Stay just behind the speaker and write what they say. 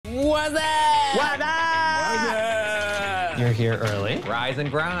What's up? What up? You're here early. Rise and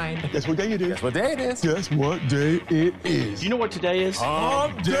grind. Guess what day it is? Guess what day it is? Guess what day it is? Do you know what today is?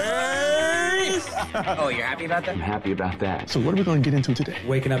 Hump Day! Oh, you're happy about that? I'm happy about that. So what are we going to get into today?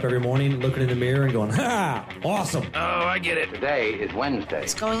 Waking up every morning, looking in the mirror and going, ha, awesome. Oh, I get it. Today is Wednesday.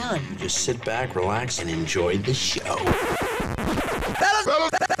 What's going on? Just sit back, relax, and enjoy the show. Fellas,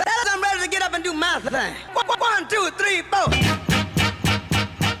 I'm ready to get up and do my thing. 1, 2, 3, 4.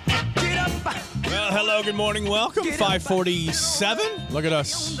 Get up. Well, hello, good morning, welcome. 5:47. Look at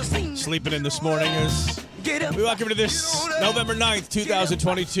us sleeping in this morning as we welcome to this November 9th,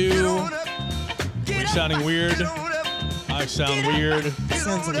 2022. We're sounding weird. I sound weird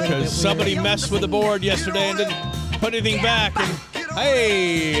because somebody messed with the board yesterday and didn't put anything back. And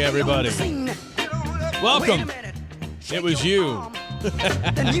hey, everybody, welcome. It was you.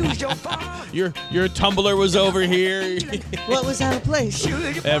 Your tumbler was over here. What was out of place?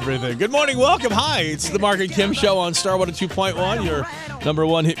 Everything. Good morning, welcome. Hi, it's the Marc Kim Show on Star 102.1, your number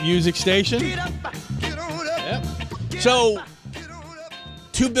one hit music station. Yep. So,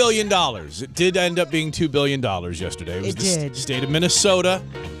 $2 billion. It did end up being $2 billion yesterday. It was the state of Minnesota.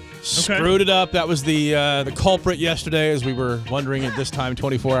 Screwed it up. That was the culprit yesterday, as we were wondering at this time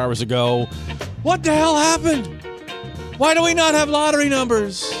 24 hours ago. What the hell happened? Why do we not have lottery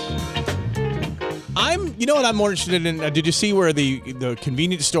numbers? You know what I'm more interested in? Did you see where the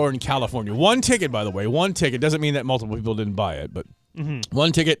convenience store in California, one ticket, by the way, one ticket, doesn't mean that multiple people didn't buy it, but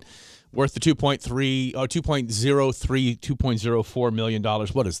one ticket worth the $2.04 million.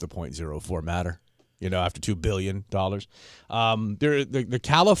 What does the .04 matter? You know, after $2 billion. The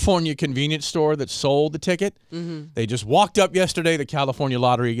California convenience store that sold the ticket, they just walked up yesterday, the California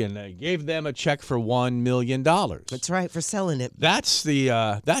lottery, and they gave them a check for $1 million. That's right, for selling it. That's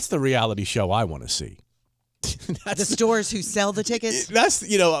the reality show I want to see. The stores who sell the tickets? That's,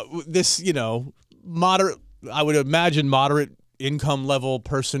 moderate, I would imagine moderate income level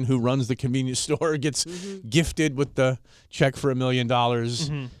person who runs the convenience store gets gifted with the check for $1 million.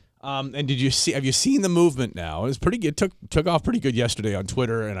 And have you seen the movement now? It was pretty good. Took off pretty good yesterday on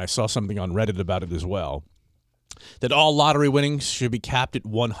Twitter, and I saw something on Reddit about it as well. That all lottery winnings should be capped at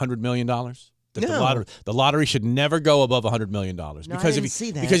 $100 million. That the lottery should never go above $100 million. Because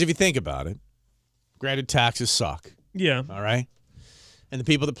if you think about it, granted, taxes suck. Yeah. All right. And the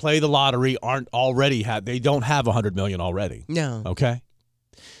people that play the lottery they don't have $100 million already. No. Okay.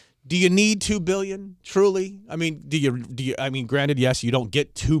 Do you need $2 billion? Truly? I mean, do you? I mean, granted, yes, you don't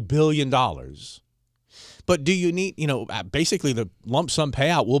get $2 billion, but do you need? Basically, the lump sum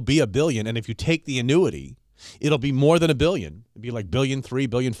payout will be $1 billion, and if you take the annuity, it'll be more than $1 billion. It'd be like $1.3 billion, $1.4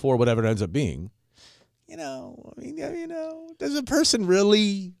 billion, whatever it ends up being. Does a person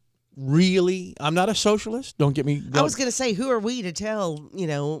really? I'm not a socialist. Don't get me. I was going to say, who are we to tell,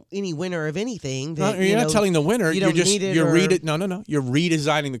 any winner of anything? That, you're not telling the winner. You're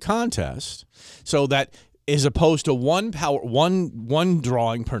redesigning the contest so that as opposed to one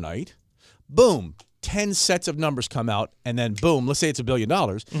drawing per night, boom, 10 sets of numbers come out, and then boom, let's say it's $1 billion.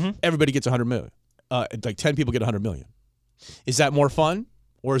 Everybody gets 100 million. Like 10 people get 100 million. Is that more fun,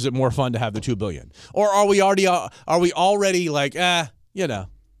 or is it more fun to have the $2 billion? Or are we already like,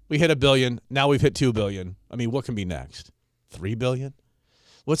 we hit $1 billion. Now we've hit $2 billion. I mean, what can be next? $3 billion?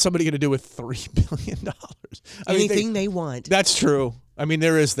 What's somebody going to do with $3 billion? Anything they want. That's true. I mean,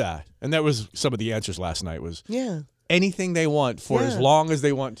 there is that. And that was some of the answers last night was anything they want for as long as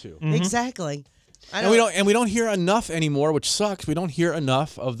they want to. Exactly. And we don't hear enough anymore, which sucks. We don't hear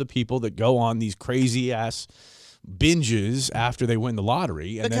enough of the people that go on these crazy ass binges after they win the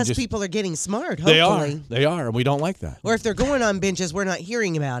lottery. And because people are getting smart, hopefully. They are, and we don't like that. Or if they're going on binges, we're not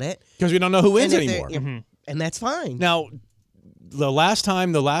hearing about it. Because we don't know who wins anymore. And that's fine. Now, the last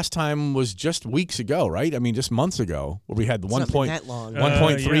time was just weeks ago, right? I mean, just months ago, where we had the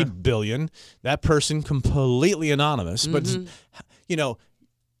 1.3 billion. That person completely anonymous. But,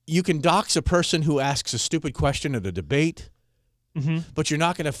 you can dox a person who asks a stupid question at a debate. But you're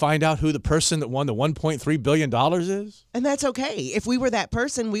not going to find out who the person that won the $1.3 billion is? And that's okay. If we were that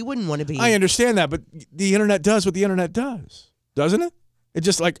person, we wouldn't want to be. I understand that, but the internet does what the internet does, doesn't it? It's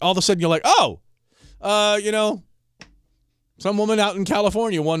just like all of a sudden you're like, some woman out in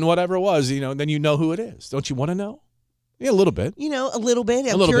California won whatever it was, then you know who it is. Don't you want to know? Yeah, a little bit. A little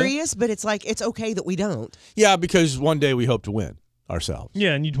bit. I'm curious, but it's like, it's okay that we don't. Yeah, because one day we hope to win ourselves.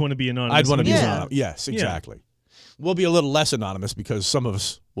 Yeah, and you'd want to be anonymous. I'd want to be anonymous. Yes, exactly. Yeah. We'll be a little less anonymous because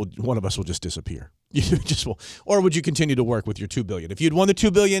one of us will just disappear. Or would you continue to work with your $2 billion? If you'd won the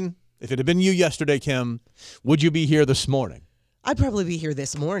 $2 billion, if it had been you yesterday, Kim, would you be here this morning? I'd probably be here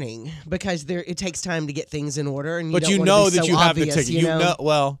this morning because it takes time to get things in order, and But don't you wanna know be that so you have obvious, the ticket. You know?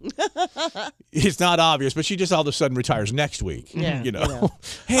 Well, it's not obvious, but she just all of a sudden retires next week. Yeah, You know. you know.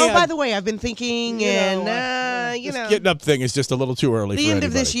 Hey, by the way, I've been thinking, this getting up thing is just a little too early. the for end of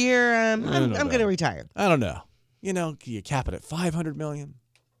anybody. this year, I'm don't going know. to retire. I don't know. You know, you cap it at $500 million.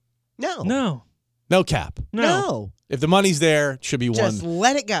 No. No cap. No. If the money's there, it should be Just one.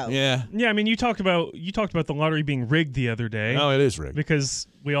 let it go. Yeah. Yeah, I mean, you talked about the lottery being rigged the other day. No, it is rigged. Because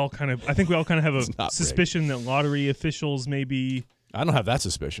I think we all kind of have It's a not suspicion that lottery officials maybe. I don't have that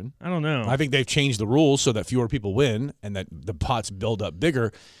suspicion. I don't know. I think they've changed the rules so that fewer people win and that the pots build up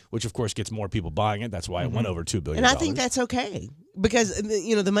bigger, which of course gets more people buying it. That's why it went over $2 billion. And I think that's okay because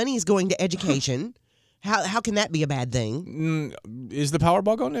the money is going to education. How can that be a bad thing? Is the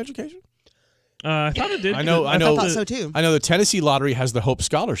Powerball going to education? I thought it did. I know. I thought so too. I know the Tennessee Lottery has the Hope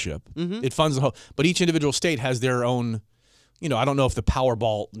Scholarship. Mm-hmm. It funds the Hope, but each individual state has their own. I don't know if the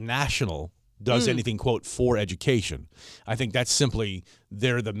Powerball National does anything quote for education. I think that's simply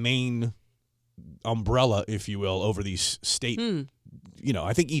they're the main umbrella, if you will, over these state.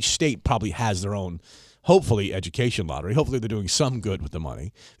 I think each state probably has their own. Hopefully, education lottery. Hopefully, they're doing some good with the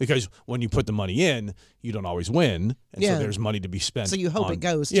money because when you put the money in, you don't always win, and so there's money to be spent. So you hope it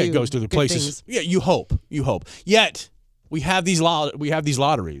goes to it goes to the good places. things. Yeah, you hope. Yet we have these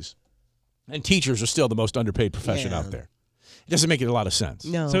lotteries, and teachers are still the most underpaid profession out there. It doesn't make a lot of sense.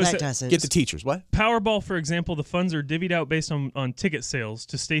 No, So that doesn't. Get the teachers. What? Powerball, for example, the funds are divvied out based on ticket sales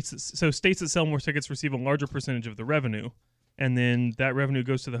to states. So states that sell more tickets receive a larger percentage of the revenue. And then that revenue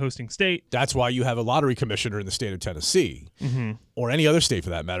goes to the hosting state. That's why you have a lottery commissioner in the state of Tennessee, or any other state for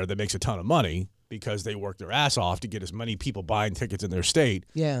that matter, that makes a ton of money because they work their ass off to get as many people buying tickets in their state.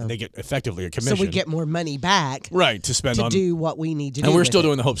 Yeah. And they get effectively a commission. So we get more money back right to spend to on do what we need to do. And we're with still it.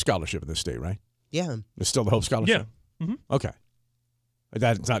 doing the Hope Scholarship in this state, right? Yeah. It's still the Hope Scholarship? Yeah. Okay.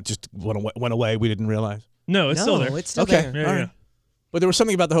 That's not just went away, we didn't realize? No, it's still there. It's still Okay. there. Yeah, All yeah. right. But there was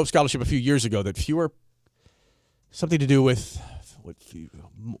something about the Hope Scholarship a few years ago that something to do with,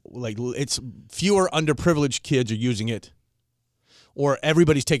 it's fewer underprivileged kids are using it, or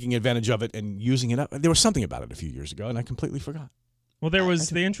everybody's taking advantage of it and using it up. There was something about it a few years ago, and I completely forgot. Well,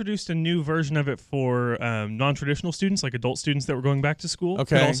 they introduced a new version of it for non-traditional students, like adult students that were going back to school.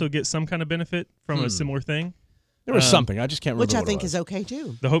 Okay. Could also get some kind of benefit from a similar thing. There was something. I just can't remember Which I what think it was. is okay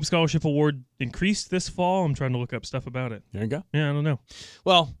too. The Hope Scholarship Award increased this fall. I'm trying to look up stuff about it. There you go. Yeah, I don't know.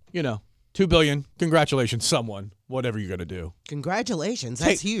 Well, $2 billion. Congratulations, someone. Whatever you're going to do. Congratulations.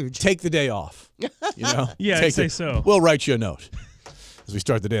 That's huge. Take the day off. Yeah, Take I'd say so. We'll write you a note. As we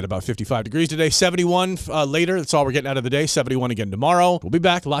start the day at about 55 degrees today, 71 later. That's all we're getting out of the day. 71 again tomorrow. We'll be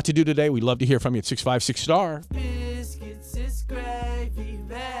back. A lot to do today. We'd love to hear from you at 656-STAR.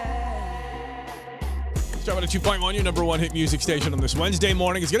 Start with a 2.1, your number one hit music station on this Wednesday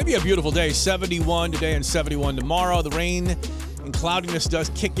morning. It's going to be a beautiful day. 71 today and 71 tomorrow. The rain and cloudiness does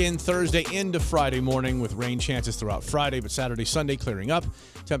kick in Thursday into Friday morning with rain chances throughout Friday, but Saturday, Sunday clearing up.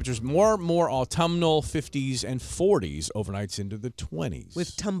 Temperatures more autumnal 50s and 40s, overnights into the 20s.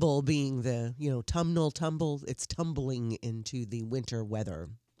 With tumble being the, tumble, it's tumbling into the winter weather.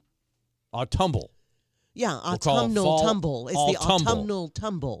 Autumnal. Yeah, We'll call autumnal fall tumble. It's all the tumble. autumnal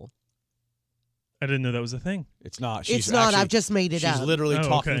tumble. I didn't know that was a thing. It's not. It's not. I've just made it up. She's literally Oh,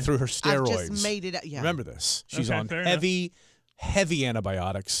 talking okay. through her I've steroids. just made it up. Yeah. Remember this. She's Okay, on fair heavy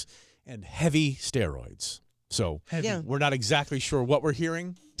antibiotics and heavy steroids. So Heavy. Yeah. we're not exactly sure what we're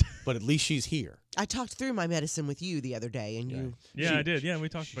hearing, but at least she's here. I talked through my medicine with you the other day, and you. Yeah, I did. Yeah, we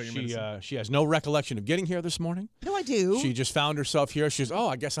talked about your medicine. She has no recollection of getting here this morning. No, I do. She just found herself here. She's,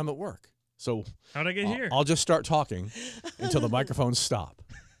 I guess I'm at work. So How'd I get here? I'll just start talking until the microphones stop.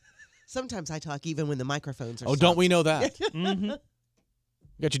 Sometimes I talk even when the microphones are. Oh, don't we know that? Mm-hmm.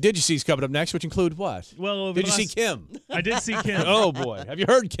 Got your Did You Sees coming up next, which include what? Well, over Did the you see last- Kim? I did see Kim. Oh, boy. Have you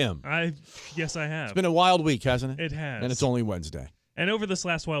heard Kim? Yes, I have. It's been a wild week, hasn't it? It has. And it's only Wednesday. And over this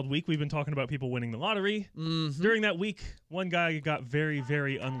last wild week, we've been talking about people winning the lottery. Mm-hmm. During that week, one guy got very,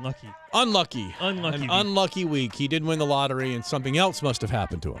 very unlucky. Unlucky. Unlucky An week. unlucky week. He didn't win the lottery, and something else must have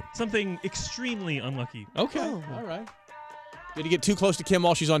happened to him. Something extremely unlucky. Okay. Oh. All right. Did he get too close to Kim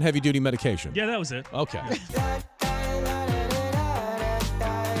while she's on heavy-duty medication? Yeah, that was it. Okay.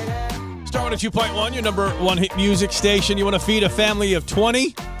 Star 102.1, your number one hit music station. You want to feed a family of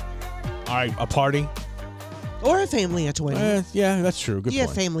 20? All right, a party? Or a family of 20. Yeah, that's true. Good You point.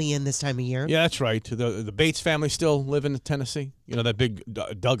 have family in this time of year. Yeah, that's right. The Bates family still live in Tennessee. You know, that big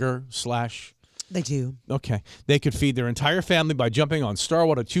Duggar / They do. Okay. They could feed their entire family by jumping on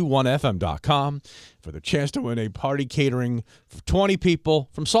star1021fm.com for the chance to win a party catering for 20 people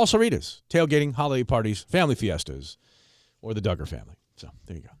from Salsaritas, tailgating, holiday parties, family fiestas, Or the Duggar family. So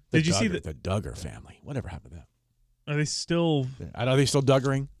there you go. Did you see the Duggar family? Whatever happened to them? Are they still? Are they still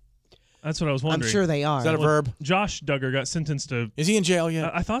Duggering? That's what I was wondering. I'm sure they are. Is that a verb? Josh Duggar got sentenced to. Is he in jail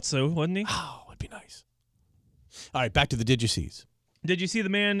yet? I thought so, wasn't he? Oh, it'd be nice. All right, back to the Did You Sees. Did you see the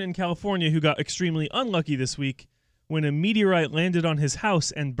man in California who got extremely unlucky this week when a meteorite landed on his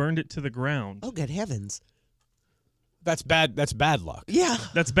house and burned it to the ground? Oh, good heavens. That's bad. That's bad luck. Yeah.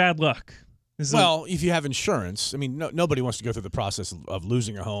 That's bad luck. Well, if you have insurance, I mean, nobody wants to go through the process of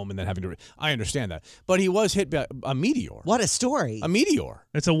losing a home and then having to. I understand that, but he was hit by a meteor. What a story. A meteor.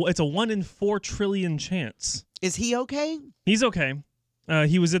 It's a 1 in 4 trillion chance. Is he okay? He's okay.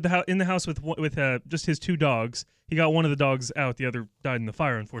 He was at in the house with just his 2 dogs. He got one of the dogs out. The other died in the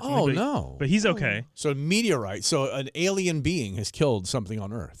fire, unfortunately. Oh, but, no. But he's okay. So a meteorite. So an alien being has killed something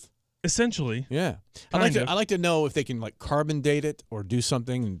on Earth. Essentially. Yeah. I'd like to know if they can like carbon date it or do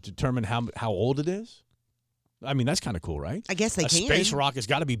something and determine how old it is. I mean, that's kind of cool, right? I guess they a can. Space rock has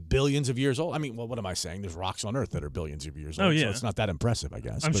got to be billions of years old. I mean, well, what am I saying? There's rocks on Earth that are billions of years old. Oh, yeah. So it's not that impressive, I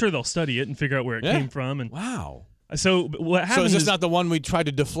guess. I'm sure they'll study it and figure out where it came from. And wow. So what happened? So is this not the one we tried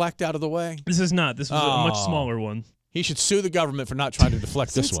to deflect out of the way? This is not. This was a much smaller one. He should sue the government for not trying to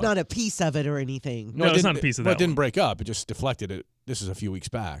deflect So this it's one. not a piece of it or anything. No, it's not a piece of that Well, it didn't one. break up. It just deflected it. This is a few weeks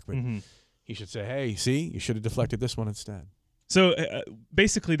back. But he should say, hey, see, you should have deflected this one instead. So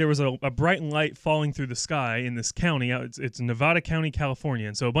basically, there was a bright light falling through the sky in this county. It's Nevada County, California.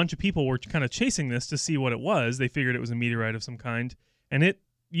 And so a bunch of people were kind of chasing this to see what it was. They figured it was a meteorite of some kind. And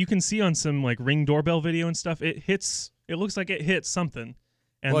you can see on some like Ring doorbell video and stuff, it looks like it hit something.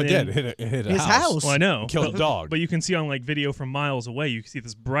 And well, it did. It hit his house. Well, I know. Killed a dog. But you can see on like video from miles away, you can see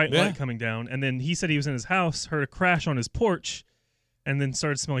this bright light coming down. And then he said he was in his house, heard a crash on his porch, and then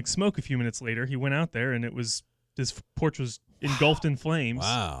started smelling smoke a few minutes later. He went out there, and his porch was engulfed in flames.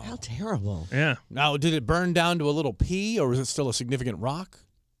 Wow. How terrible. Yeah. Now, did it burn down to a little pea, or was it still a significant rock?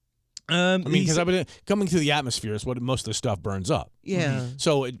 I mean, because coming through the atmosphere is what most of the stuff burns up. Yeah.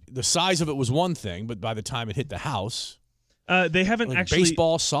 So the size of it was one thing, but by the time it hit the house, they haven't like actually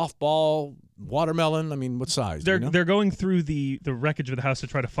baseball, softball, watermelon. I mean, what size? They're going through the wreckage of the house to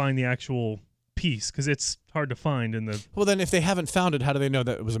try to find the actual piece because it's hard to find in the. Well, then if they haven't found it, how do they know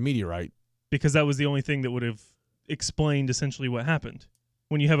that it was a meteorite? Because that was the only thing that would have explained essentially what happened.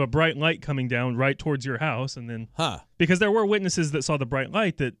 When you have a bright light coming down right towards your house, and then because there were witnesses that saw the bright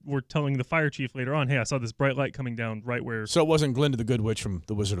light that were telling the fire chief later on, hey, I saw this bright light coming down right where. So it wasn't Glinda the Good Witch from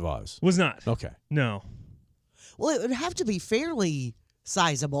The Wizard of Oz? Was not. Okay. No. Well, it would have to be fairly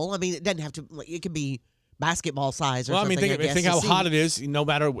sizable. I mean, it doesn't have to. It could be basketball size or something. Well, I mean, think how hot it is. No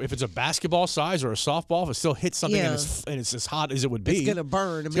matter if it's a basketball size or a softball, if it still hits something and it's as hot as it would be, it's going to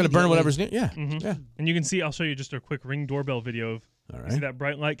burn. It's going to burn whatever's near. Yeah. Yeah. And you can see. I'll show you just a quick Ring doorbell video of. All right. See that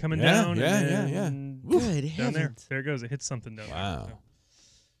bright light coming down? Yeah. Good down there. heavens. There it goes. It hits something down Wow. there. So.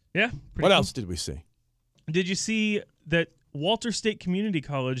 Yeah. What cool. else did we see? Did you see that Walter State Community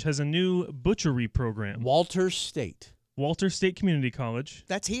College has a new butchery program? Walter State Community College.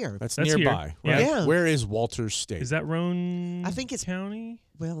 That's here. That's here. nearby. Yeah. Right? Yeah. Where is Walter State? Is that Roane? I think it's County.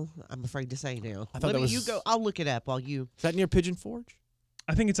 Well, I'm afraid to say now. I thought that was. You go. I'll look it up while you. Is that near Pigeon Forge?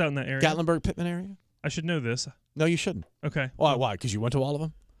 I think it's out in that area. Gatlinburg, Pittman area? I should know this. No, you shouldn't. Okay. Why? Because you went to all of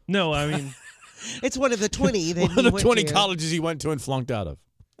them? No, I mean, It's one of the 20 that One of he the went 20 to. colleges he went to and flunked out of.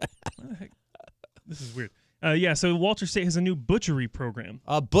 what the heck? This is weird. Yeah, so Walter State has a new butchery program.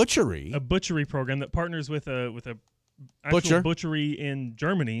 A butchery? A butchery program that partners with a actual Butcher? butchery in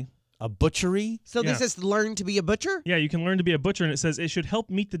Germany. A butchery? So this Yeah. is learn to be a butcher? Yeah, you can learn to be a butcher, and it says it should help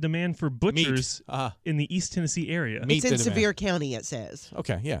meet the demand for butchers in the East Tennessee area. Meat It's in the demand. Sevier County, it says.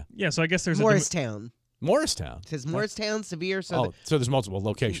 Okay, yeah. Yeah, so I guess there's Morristown. Morristown? It says Morristown, Sevier. So So there's multiple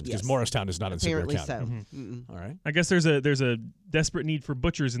locations because Yes. Morristown is not in Sevier apparently County. so. Mm-mm. All right. I guess there's a desperate need for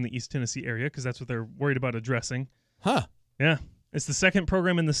butchers in the East Tennessee area because that's what they're worried about addressing. Huh. Yeah, it's the second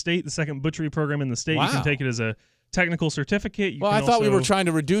program in the state, the second butchery program in the state. You Wow. can take it as a technical certificate. Well, I thought we were trying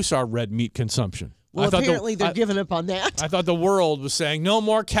to reduce our red meat consumption. Well, I thought apparently they're giving up on that. I thought the world was saying no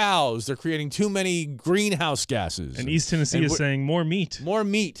more cows. They're creating too many greenhouse gases. And East Tennessee is saying more meat. More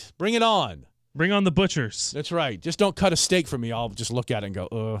meat. Bring it on. Bring on the butchers. That's right. Just don't cut a steak for me. I'll just look at it and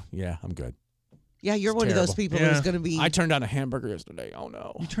go, yeah, I'm good. Yeah, you're one of those people Yeah. who's going to be. I turned down a hamburger yesterday. Oh,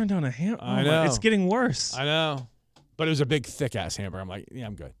 no. You turned down a hamburger. I know. It's getting worse. I know. But it was a big, thick-ass hamburger. I'm like, yeah,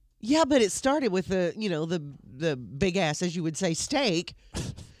 I'm good. Yeah, but it started with the big ass, as you would say, steak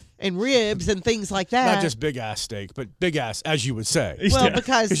and ribs and things like that. Not just big-ass steak, but big-ass, as you would say. Well, Yeah.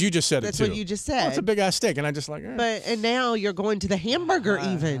 because you just said that's it, too. what you just Oh, said. it's a big-ass steak. And I just like, and now you're going to the hamburger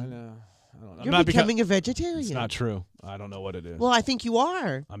even. I know. You're becoming a vegetarian. It's not true. I don't know what it is. Well, I think you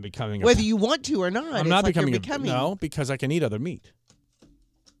are. I'm becoming whether you want to or not. I'm not becoming no, because I can eat other meat.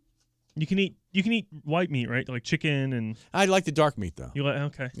 You can eat white meat, right? Like chicken and. I like the dark meat though. You like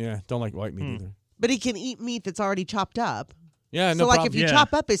okay? Yeah, don't like white meat either. But he can eat meat that's already chopped up. Yeah, so no problem. if you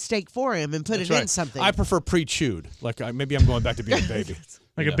chop up his steak for him and put That's it right. in something. I prefer pre-chewed. Like maybe I'm going back to being a baby.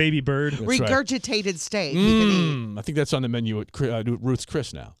 Like a baby bird. That's regurgitated steak. He can eat. I think that's on the menu at Ruth's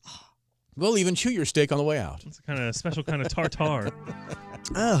Chris now. We'll even chew your steak on the way out. It's a kind of special kind of tartare.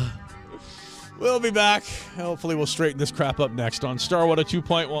 Oh. We'll be back. Hopefully we'll straighten this crap up next on Star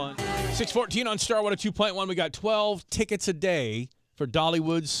 102.1. 6:14 on Star 102.1. We got 12 tickets a day for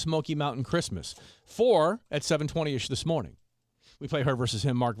Dollywood's Smoky Mountain Christmas. 4 at 7:20ish this morning. We play her versus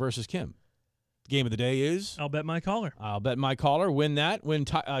him, Mark versus Kim. The game of the day is... I'll bet my caller. I'll bet my caller. Win that. Win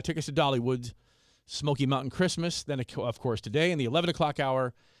tickets to Dollywood's Smoky Mountain Christmas. Then, of course, today in the 11 o'clock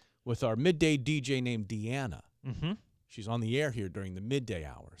hour with our midday DJ named Deanna. Mm-hmm. She's on the air here during the midday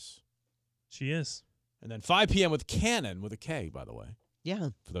hours. She is. And then 5 p.m. with Cannon, with a K, by the way. Yeah.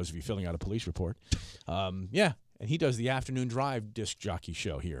 For those of you filling out a police report. Yeah. And he does the afternoon drive disc jockey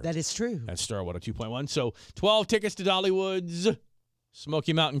show here. That is true. At Star 102.1. So 12 tickets to Dollywood's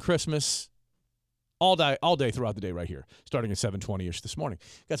Smoky Mountain Christmas all day throughout the day right here, starting at 7:20ish this morning.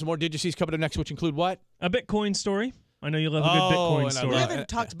 Got some more Digicies coming up next, which include what? A Bitcoin story. I know you love a good Bitcoin story. We haven't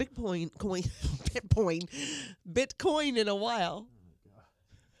talked Bitcoin in a while.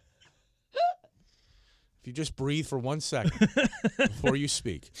 If you just breathe for 1 second before you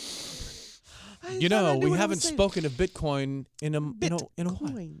speak. You know, we haven't spoken of Bitcoin in a while.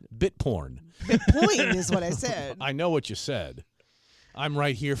 Bitporn. Bitcoin is what I said. I know what you said. I'm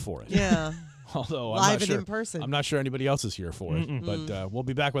right here for it. Yeah. Although Live I'm not and sure, in person. I'm not sure anybody else is here for it. But we'll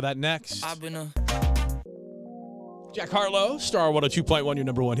be back with that next. Jack Harlow, Star 102.1, your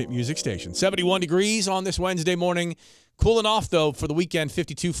number one hit music station. 71 degrees on this Wednesday morning. Cooling off, though, for the weekend,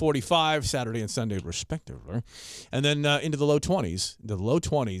 52-45, Saturday and Sunday, respectively. And then into the low 20s. The low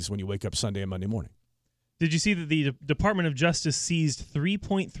 20s when you wake up Sunday and Monday morning. Did you see that the Department of Justice seized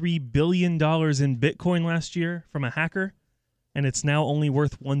 $3.3 billion in Bitcoin last year from a hacker, and it's now only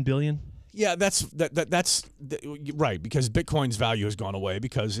worth $1 billion? Yeah, that's right, because Bitcoin's value has gone away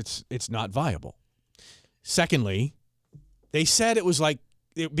because it's not viable. Secondly, they said it was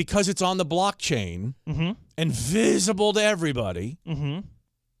because it's on the blockchain and visible to everybody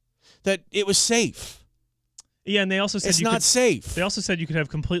that it was safe. Yeah, and they also said it's not safe. They also said you could have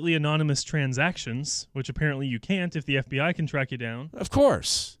completely anonymous transactions, which apparently you can't if the FBI can track you down. Of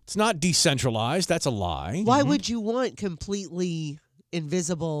course. It's not decentralized. That's a lie. Why would you want completely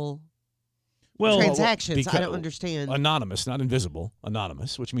invisible transactions? I don't understand. Anonymous, not invisible.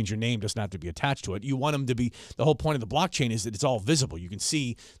 Anonymous, which means your name doesn't have to be attached to it. You want them to be, the whole point of the blockchain is that it's all visible. You can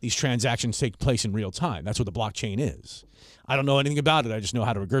see these transactions take place in real time. That's what the blockchain is. I don't know anything about it. I just know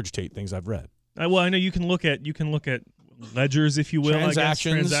how to regurgitate things I've read. Well, I know you can look at ledgers, if you will,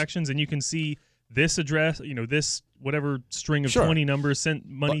 transactions, and you can see this address, this whatever string of 20 numbers sent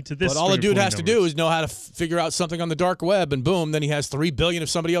money to this. But all a dude has to do is know how to figure out something on the dark web, and boom, then he has $3 billion of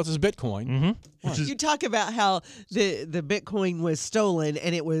somebody else's Bitcoin. You talk about how the Bitcoin was stolen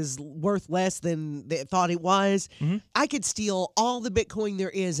and it was worth less than they thought it was. I could steal all the Bitcoin there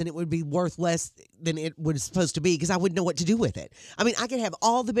is and it would be worth less than it was supposed to be because I wouldn't know what to do with it. I mean, I could have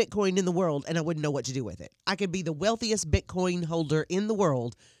all the Bitcoin in the world and I wouldn't know what to do with it. I could be the wealthiest Bitcoin holder in the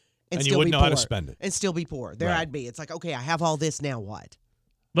world and still you wouldn't be know poor. how to spend it. And still be poor. There I'd be. It's like, okay, I have all this, now what?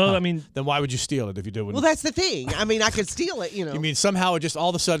 Well, I mean... Then why would you steal it if you did? Well, that's the thing. I mean, I could steal it, You mean somehow it just all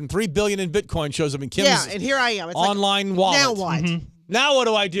of a sudden $3 billion in Bitcoin shows up in Kim's and here I am. It's online wallet. Now what? Now what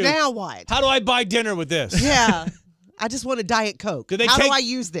do I do? Now what? How do I buy dinner with this? Yeah. I just want a Diet Coke. How do I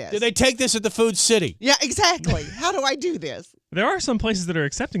use this? Do they take this at the Food City? Yeah, exactly. How do I do this? There are some places that are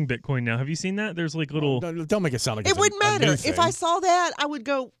accepting Bitcoin now. Have you seen that? There's little... Don't make it sound like it wouldn't matter. If I saw that, I would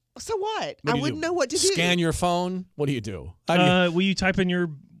go... So what? I wouldn't know what to do. Scan your phone? What do you do? Will you type in your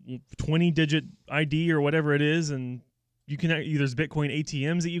 20-digit ID or whatever it is, and you can there's Bitcoin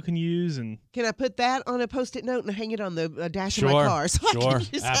ATMs that you can use, and can I put that on a Post-it note and hang it on the dash of my car? So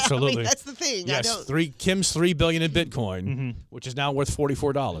absolutely. I mean, that's the thing. Yes, Kim's $3 billion in Bitcoin, which is now worth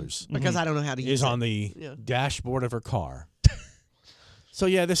 $44 because I don't know how to use it. Is on the dashboard of her car. So,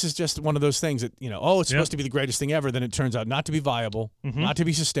 this is just one of those things that, it's supposed to be the greatest thing ever. Then it turns out not to be viable, not to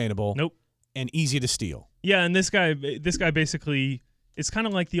be sustainable, and easy to steal. Yeah, and this guy basically, it's kind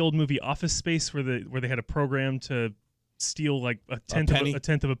of like the old movie Office Space where they had a program to steal like a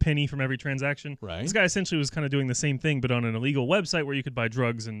tenth of a penny from every transaction. Right. This guy essentially was kind of doing the same thing, but on an illegal website where you could buy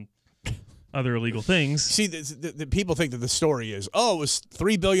drugs and other illegal things. See, the people think that the story is, it was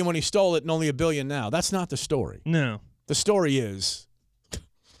 $3 billion when he stole it and only $1 billion now. That's not the story. No. The story is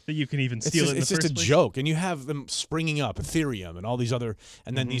that you can even steal it in the first place. It's just a joke, and you have them springing up, Ethereum and all these other,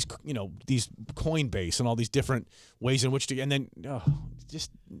 and then these Coinbase and all these different ways in which to, and then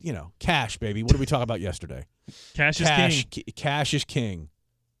cash, baby. What did we talk about yesterday? Cash is king. Cash is king.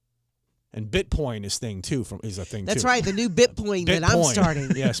 And Bitcoin is a thing too. That's right, the new Bitcoin that I'm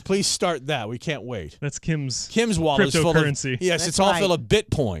starting. Yes, please start that. We can't wait. That's Kim's wallet is full of cryptocurrency. Yes, it's all full of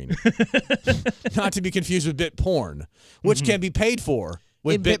Bitcoin. Not to be confused with Bitporn, which can be paid for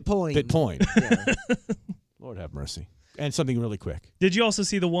with Bitcoin. Bitcoin. Yeah. Lord have mercy. And something really quick. Did you also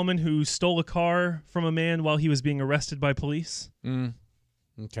see the woman who stole a car from a man while he was being arrested by police?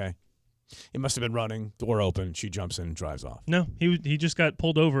 Okay. It must have been running, door open. She jumps in and drives off. No, he just got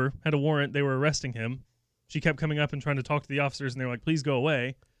pulled over, had a warrant. They were arresting him. She kept coming up and trying to talk to the officers, and they were like, "Please go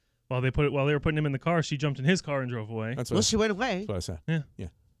away." While they were putting him in the car, she jumped in his car and drove away. She went away. That's what I said. Yeah.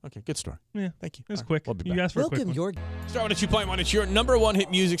 Okay, good story. Yeah. Thank you. It was All quick. We'll be You back. asked for a quick one. Start with a 2.1. It's your number one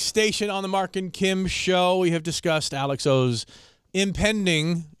hit music station on the Marc and Kim Show. We have discussed Alex O's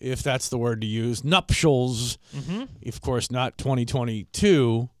impending, if that's the word to use, nuptials. Of course, not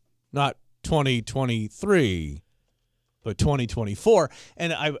 2022, not 2023, but 2024.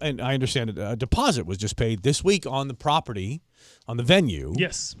 And I understand a deposit was just paid this week on the property, on the venue.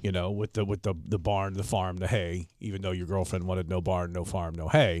 Yes. With the barn, the farm, the hay, even though your girlfriend wanted no barn, no farm, no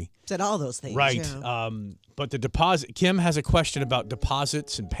hay. Said all those things. Right. Yeah. But the deposit, Kim has a question about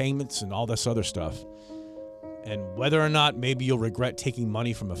deposits and payments and all this other stuff. And whether or not maybe you'll regret taking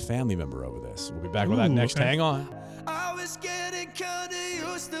money from a family member over this. We'll be back with that next. Okay. Hang on. I was getting kinda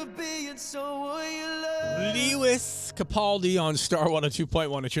used to being someone you love. Lewis Capaldi on Star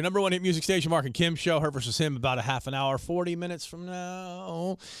 102.1. It's your number one hit music station, Marc and Kim Show. Her versus him about a half an hour, 40 minutes from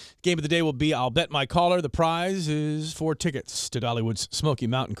now. Game of the day will be I'll Bet My Caller. The prize is 4 tickets to Dollywood's Smoky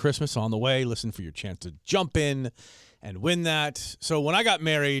Mountain Christmas on the way. Listen for your chance to jump in and win that. So when I got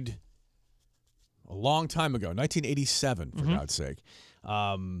married a long time ago, 1987, for God's sake,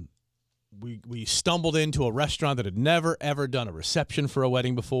 we stumbled into a restaurant that had never, ever done a reception for a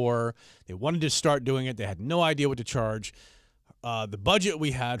wedding before. They wanted to start doing it. They had no idea what to charge. The budget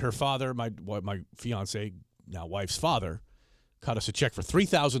we had, her father, my fiance, now wife's father, cut us a check for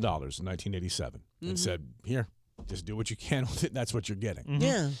 $3,000 in 1987 and said, here, just do what you can with it. That's what you're getting.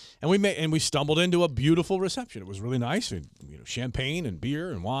 Yeah. And we stumbled into a beautiful reception. It was really nice. And, champagne and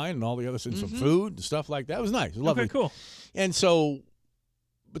beer and wine and all the other things, some food and stuff like that. It was nice. It was lovely. Okay, cool. And so,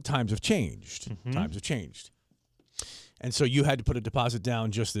 but times have changed. Times have changed. And so you had to put a deposit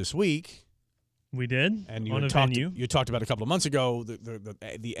down just this week. We did. And on a venue. You talked about a couple of months ago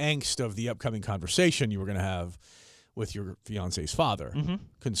the angst of the upcoming conversation you were going to have with your fiance's father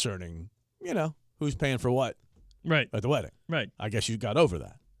concerning, who's paying for what Right. at the wedding. Right. I guess you got over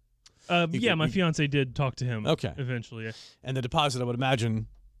that. My fiance did talk to him. Okay. Eventually. And the deposit, I would imagine,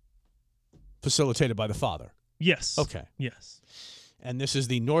 facilitated by the father. Yes. Okay. Yes. And this is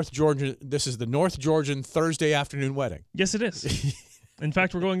the North Georgian Thursday afternoon wedding. Yes, it is. In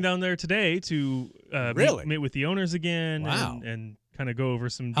fact, we're going down there today to meet with the owners again. Wow. And kind of go over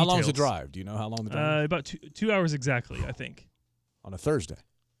some details. How long's the drive? Do you know how long the drive is? About 2 hours exactly, I think. On a Thursday.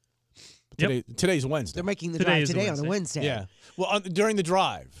 Yep. Today's Wednesday. They're making the Today drive is a today on a Wednesday. Wednesday. Yeah. Well, during the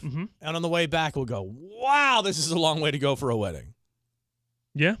drive. And on the way back, we'll go, wow, this is a long way to go for a wedding.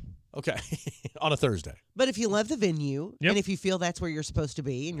 Yeah. Okay. On a Thursday. But if you love the venue Yep. and if you feel that's where you're supposed to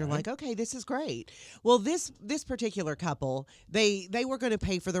be and you're like, okay, this is great. Well, this particular couple, they were going to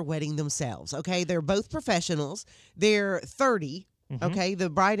pay for their wedding themselves. Okay. They're both professionals. They're 30. Okay. The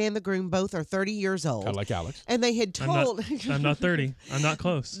bride and the groom both are 30 years old. Kind of like Alex. And they had told. I'm not 30. I'm not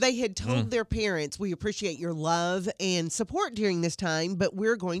close. They had told their parents, we appreciate your love and support during this time, but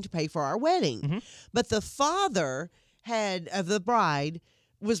we're going to pay for our wedding. But the father of the bride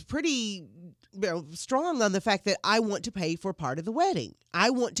was pretty strong on the fact that I want to pay for part of the wedding.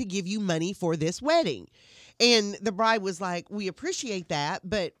 I want to give you money for this wedding. And the bride was like, we appreciate that,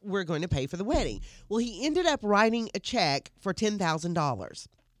 but we're going to pay for the wedding. Well, he ended up writing a check for $10,000.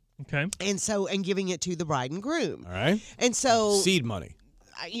 Okay. And giving it to the bride and groom. All right. And so Seed money.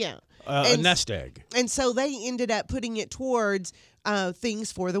 Yeah. A nest egg. And so they ended up putting it towards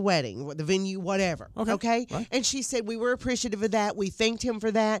things for the wedding, the venue, whatever. Okay? Right. And she said, we were appreciative of that. We thanked him for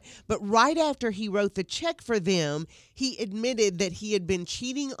that. But right after he wrote the check for them, he admitted that he had been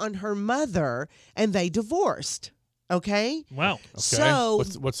cheating on her mother and they divorced. Okay? Wow. Okay. So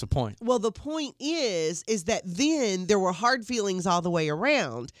what's the point? well, the point is that then there were hard feelings all the way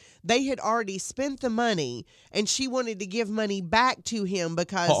around. They had already spent the money, and she wanted to give money back to him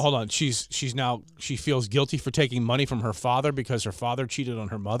because Hold on. She feels guilty for taking money from her father because her father cheated on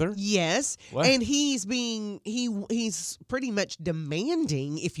her mother? yes, What? and he's pretty much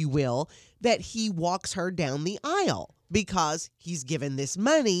demanding, if you will, that he walks her down the aisle because he's given this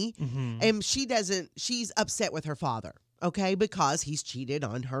money, and she's upset with her father. Okay, because he's cheated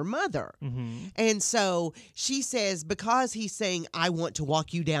on her mother. And so she says, because he's saying, I want to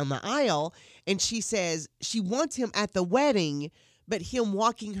walk you down the aisle, and she says she wants him at the wedding, but him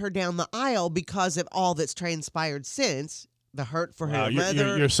walking her down the aisle because of all that's transpired since, the hurt for her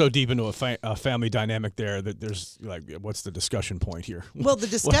mother. You're so deep into a family dynamic there that there's like, what's the discussion point here? Well, the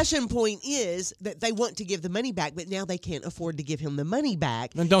discussion point is that they want to give the money back, but now they can't afford to give him the money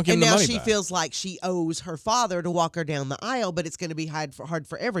back. Then don't give him the money And now she back. feels like she owes her father to walk her down the aisle, but it's going to be hard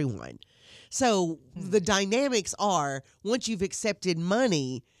for everyone. So the dynamics are, once you've accepted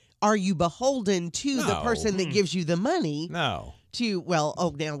money, are you beholden to the No. person that gives you the money? No.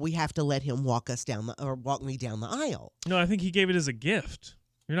 Now we have to let him walk me down the aisle. No, I think he gave it as a gift.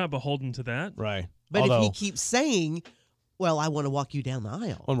 You're not beholden to that. Right. But Although, if he keeps saying, well, I want to walk you down the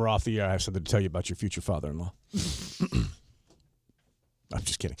aisle. when we're off the air, I have something to tell you about your future father-in-law. I'm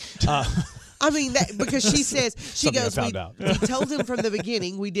just kidding. I mean, because she says, she Something I goes, found out. we told him from the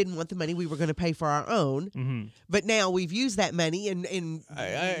beginning we didn't want the money. We were going to pay for our own. But now we've used that money and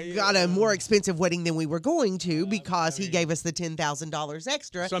got a more expensive wedding than we were going to because he gave us the $10,000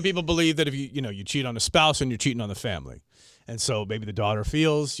 extra. Some people believe that if you cheat on a spouse and you're cheating on the family. And so maybe the daughter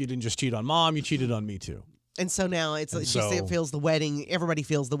feels you didn't just cheat on mom, you cheated on me too. And so now she so- feels the wedding. Everybody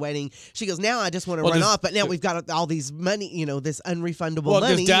feels the wedding. She goes, now I just want to Well, run does- off. But now we've got all these money, this unrefundable Well,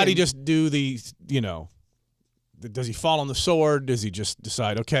 money. does daddy and- just do the, does he fall on the sword? Does he just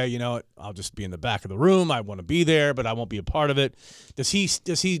decide, okay, you know what, I'll just be in the back of the room. I want to be there, but I won't be a part of it. Does he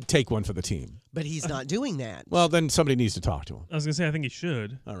take one for the team? But he's not doing that. Well, then somebody needs to talk to him. I was gonna say I think he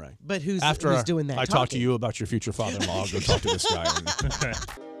should. All right. But who's doing that? I talk to you about your future father-in-law. I'll go talk to this guy. Okay.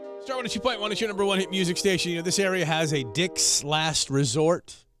 Star 102.1 is your number one hit music station. This area has a Dick's Last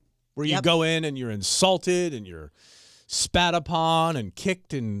Resort where you Yep. go in and you're insulted and you're spat upon and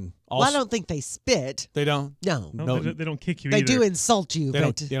kicked and all. Well, I don't think they spit. They don't? No. No, they don't kick you They either. do insult you, They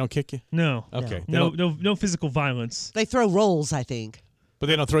but don't kick you? No. Okay. No physical violence. they throw rolls, I think. But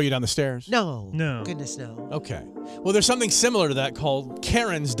they don't throw you down the stairs? No. No. Goodness, no. Okay. Well, there's something similar to that called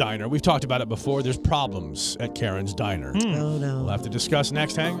Karen's Diner. We've talked about it before. There's problems at Karen's Diner. Oh, no. We'll have to discuss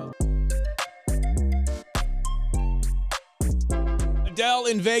next. Hang on. Adele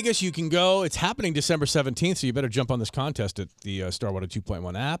in Vegas, you can go. It's happening December 17th, so you better jump on this contest at the Star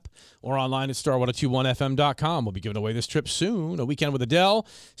 102.1 app or online at star1021fm.com. We'll be giving away this trip soon, a weekend with Adele.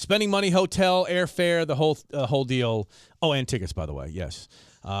 Spending money, hotel, airfare, the whole deal. Oh, and tickets, by the way, yes.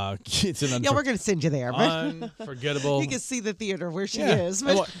 It's an Yeah, we're going to send you there. But unforgettable. you can see the theater where she Yeah. is.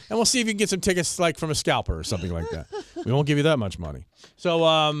 And But we'll see if you can get some tickets like from a scalper or something like that. We won't give you that much money. So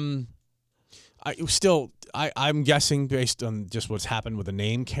I'm guessing based on just what's happened with the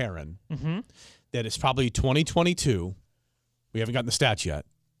name Karen that it's probably 2022. We haven't gotten the stats yet,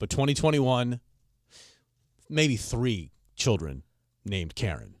 but 2021, maybe 3 children named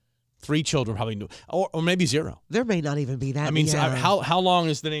Karen. 3 children probably, or maybe 0. there may not even be that. I mean, many. how long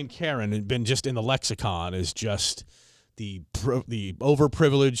has the name Karen been just in the lexicon as just the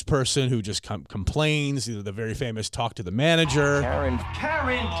overprivileged person who just complains? The very famous talk to the manager. Karen.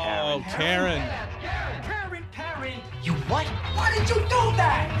 Oh, Karen. You what? Why did you do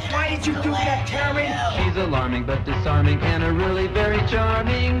that? Why did you do that, Karen? She's alarming but disarming and a really very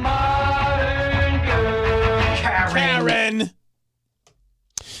charming modern girl. Karen.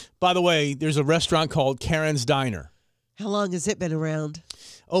 By the way, there's a restaurant called Karen's Diner. How long has it been around?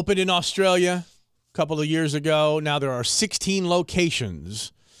 Opened in Australia a couple of years ago. Now there are 16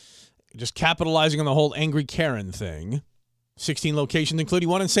 locations. Just capitalizing on the whole Angry Karen thing. 16 locations, including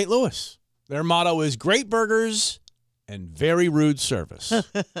one in St. Louis. Their motto is great burgers and very rude service. All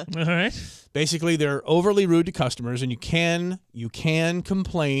right. Basically, they're overly rude to customers, and you can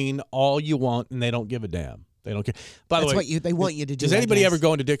complain all you want, and they don't give a damn. They don't care. By the That's way, what they want you to do. does I anybody guess. ever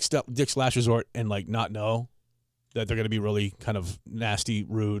go into Dick's Last Resort and not know that they're going to be really kind of nasty,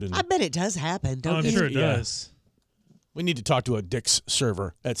 rude, and I bet it does happen. Oh, Don't I'm you? sure it Yeah. does. we need to talk to a Dick's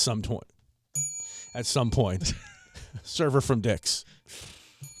server at some point. At some point, server from Dick's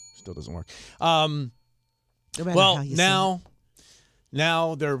still doesn't work. No matter Well, how you say it.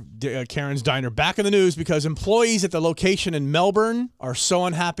 now they're Karen's Diner back in the news because employees at the location in Melbourne are so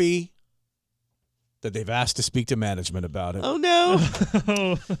unhappy that they've asked to speak to management about it. Oh no.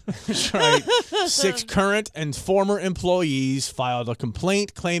 That's right. 6 current and former employees filed a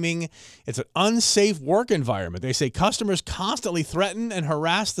complaint claiming it's an unsafe work environment. They say customers constantly threaten and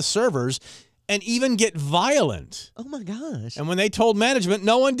harass the servers and even get violent. Oh my gosh. And when they told management,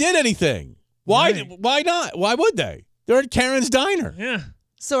 no one did anything. Why? Right. Why not? Why would they? They're at Karen's Diner. Yeah.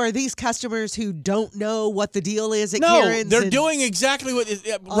 So are these customers who don't know what the deal is at No, Karen's? they're and- doing exactly what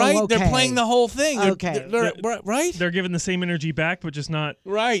right. okay. They're playing the whole thing. Okay. Right. They're giving the same energy back, but just not.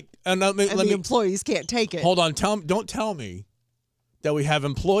 Right. And let and me the employees can't take it. hold on. Don't tell me that we have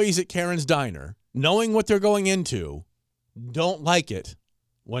employees at Karen's Diner knowing what they're going into, don't like it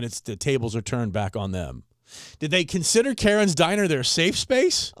when it's the tables are turned back on them. Did they consider Karen's Diner their safe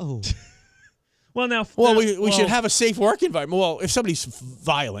space? Oh. Well, now. Well, we should have a safe work environment. Well, if somebody's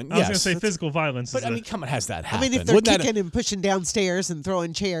violent, I was yes. going to say physical violence. But is I mean, come on, has that I happened? mean, if they're Wouldn't that- kicking and pushing downstairs and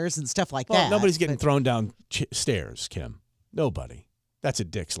throwing chairs and stuff like well, that. nobody's getting but- thrown down stairs, Kim. Nobody. That's a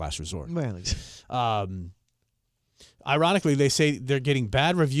dick's last resort. Well, Ironically, they say they're getting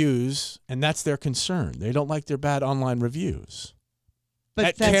bad reviews, and that's their concern. They don't like their bad online reviews. but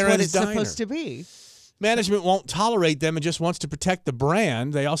At that's what Karen's it's Diner. supposed to be. Management won't tolerate them and just wants to protect the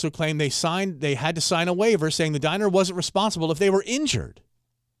brand. They also claim they had to sign a waiver saying the diner wasn't responsible if they were injured.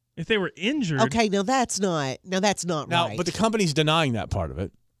 if they were injured. Okay, now that's not right. But the company's denying that part of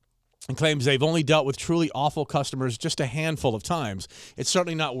it and claims they've only dealt with truly awful customers just a handful of times. It's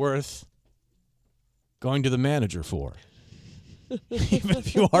certainly not worth going to the manager for. Even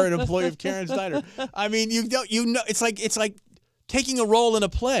if you are an employee of Karen's Diner. I mean, you know it's like taking a role in a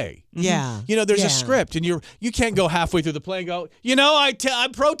play. Yeah. You know, there's Yeah. a script, and you can't go halfway through the play and go,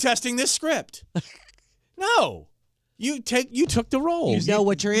 I'm protesting this script. No, you took the role. You know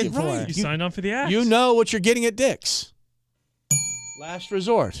what you're in Right. for. You signed on for the act. You know what you're getting at Dick's. Last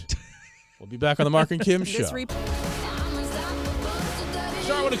resort. We'll be back on the Marc and Kim Show.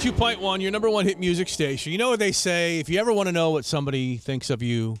 Star 102.1, your number one hit music station. You know what they say? If you ever want to know what somebody thinks of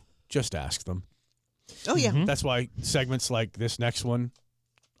you, just ask them. Oh yeah. That's why segments like this next one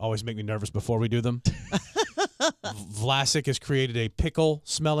always make me nervous before we do them. Vlasic has created a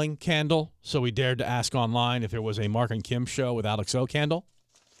pickle-smelling candle, so we dared to ask online if there was a Marc and Kim Show with Alex O candle.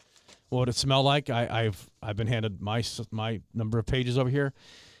 What would it smell like? I've been handed my number of pages over here,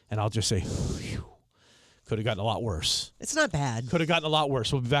 and I'll just say, could have gotten a lot worse. It's not bad. Could have gotten a lot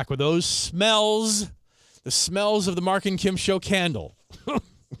worse. We'll be back with those smells, the smells of the Marc and Kim Show candle.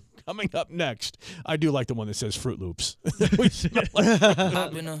 Coming up next, I do like the one that says Fruit Loops. We smell like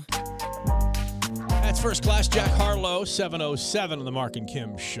Fruit Loops. That's First Class Jack Harlow, 7:07 on the Marc and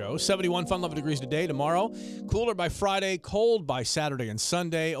Kim Show. 71 fun loving degrees today. Tomorrow, cooler by Friday, cold by Saturday and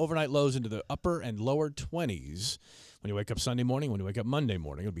Sunday. Overnight lows into the upper and lower 20s. When you wake up Sunday morning, when you wake up Monday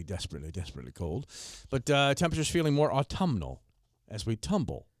morning, it'll be desperately, desperately cold. But temperatures feeling more autumnal as we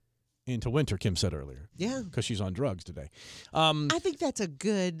tumble into winter, Kim said earlier. Yeah. Because she's on drugs today. I think that's a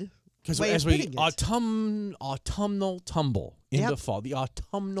good Because way as of we putting it. autumnal tumble into Yep. fall, the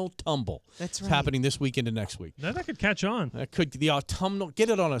autumnal tumble. That's It's right. happening this weekend and next week. That could catch on. The autumnal. Get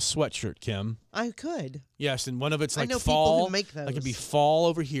it on a sweatshirt, Kim. I could. Yes, and one of it's I like know people fall. who make Like it'd be those. fall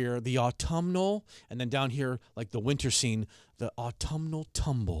over here, the autumnal, and then down here like the winter scene, the autumnal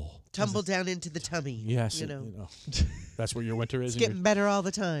tumble. Tumble down into the tummy. Yes, You know. that's where your winter is. It's getting better all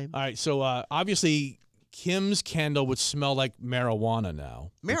the time. All right, so obviously Kim's candle would smell like marijuana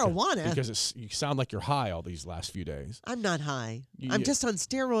now. Marijuana? Because you sound like you're high all these last few days. I'm not high. You- I'm you- just on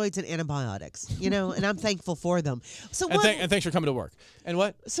steroids and antibiotics, and I'm thankful for them. So And, what? and thanks for coming to work. And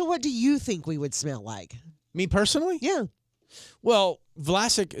what? So what do you think we would smell like? Me personally? Yeah. Well,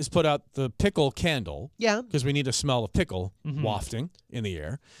 Vlasic has put out the pickle candle Yeah. because we need a smell of pickle wafting in the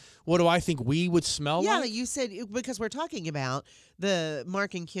air. What do I think we would smell Yeah, like? you said because we're talking about the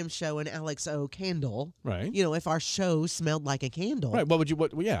Marc and Kim Show and Alex O candle. Right. You know, if our show smelled like a candle. Right. What would you?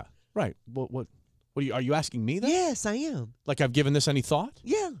 What? Yeah. Right. What are you asking me then? Yes, I am. Like I've given this any thought?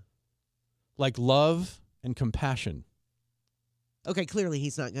 Yeah. Like love and compassion. Okay, clearly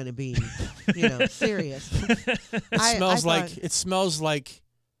he's not going to be, serious. It smells like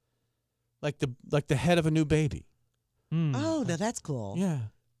the head of a new baby. Oh, now that's cool. Yeah.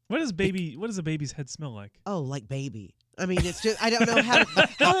 What does a baby's head smell like? Oh, like baby. I mean, it's just I don't know how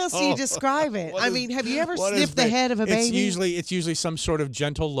else do you describe it? What I is- mean, have you ever what is sniffed the ba- head of a baby? It's usually some sort of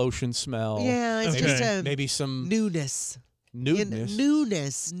gentle lotion smell. Yeah, it's Okay. just a Maybe some newness. nudeness.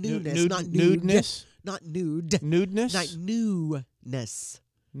 Newness, Nude- not nude. nudeness? Not nude. Nudeness? Not newness.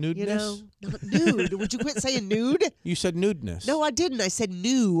 Nudeness? You know, not nude. Would you quit saying nude? You said nudeness. No, I didn't. I said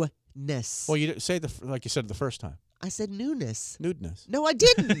newness. Well, you didn't say like you said it the first time. I said newness. Nudeness. No, I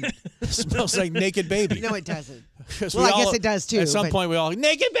didn't. It smells like naked baby. No, it doesn't. 'Cause Well, we I guess all- it does too. At some but- point, we all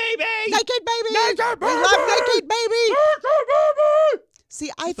naked baby. Naked baby. Naked We love baby! naked baby. Naked baby! See,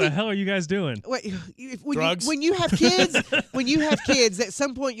 I What the think. hell are you guys doing? Wait, Drugs? when you have kids, at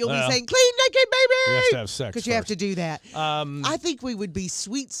some point you'll Well, be saying "clean naked baby" You have to have sex because you have first. to do that. Um, I think we would be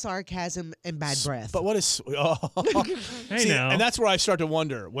sweet sarcasm and bad breath. But what is? Oh. Hey, See, now. and that's where I start to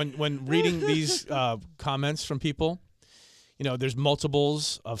wonder when reading these comments from people. You know, there's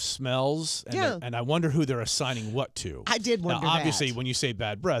multiples of smells, and, Yeah. and I wonder who they're assigning what to. I did wonder Now, obviously, that. when you say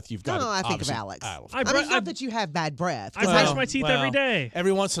bad breath, you've got. No, to I think of obviously- Alex. I mean, not that you have bad breath. I brush my teeth every well, day.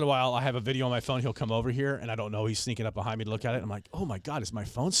 Every once in a while, I have a video on my phone. He'll come over here, and I don't know. He's sneaking up behind me to look at it. I'm like, oh my God, does my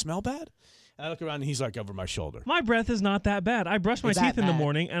phone smell bad? And I look around, and he's like over my shoulder. My breath is not that bad. I brush my Is that teeth in the bad?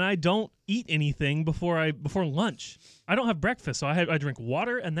 morning, and I don't eat anything before lunch. I don't have breakfast, so I drink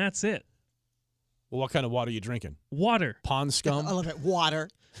water, and that's it. Well, what kind of water are you drinking? Water. Pond scum? I love it. Water.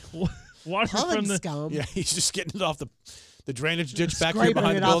 Water from Pond the. scum. Yeah, he's just getting it off the drainage ditch back here Scraping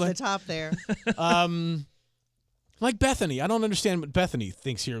behind it the off building. the top there. Like Bethany. I don't understand what Bethany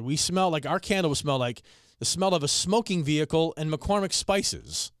thinks here. We smell like our candle would smell like the smell of a smoking vehicle and McCormick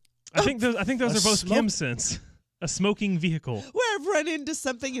spices. I think those A are both smoke- Kim scents. A smoking vehicle. Where I've run into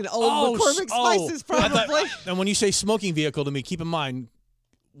something in old McCormick spices, I thought- probably. and when you say smoking vehicle to me, keep in mind,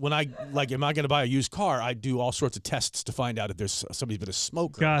 when am I going to buy a used car? I do all sorts of tests to find out if there's somebody's been a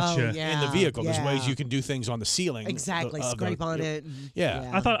smoker Gotcha. Oh, yeah, in the vehicle. There's yeah. ways you can do things on the ceiling. Exactly. Scrape on it. and- Yeah.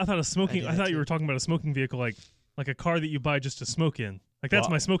 I thought a smoking. do I that thought you too. were talking about a smoking vehicle, like a car that you buy just to smoke in. Like that's Well-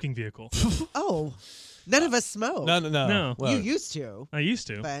 my smoking vehicle. Oh, none of us smoke. No. No. Well, You used to, I used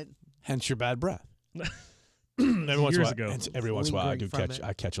to. but hence your bad breath. Every once in a Years while, ago. every once in a while, I do Lingering from catch. it.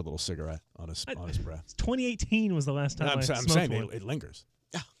 I catch a little cigarette on his breath. 2018 was the last time I'm I smoked saying one. it lingers,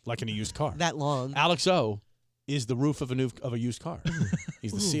 like in a used car. that long. Alex O is the roof of a used car.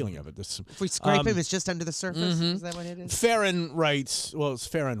 He's the ceiling of it. If we scrape him, it's just under the surface. Is that what it is? Farron writes, well, it's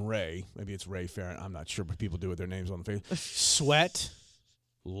Farron Ray. Maybe it's Ray Farron. I'm not sure what people do with their names on the face. Sweat,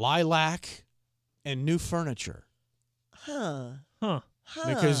 lilac, and new furniture. Huh. Huh.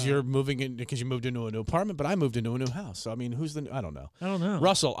 Because you're moving in, because you moved into a new apartment, but I moved into a new house. So I mean, I don't know. I don't know.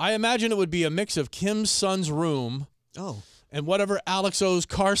 Russell, I imagine it would be a mix of Kim's son's room Oh. and whatever Alex O's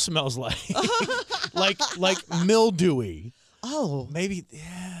car smells like, like mildewy. Oh. Maybe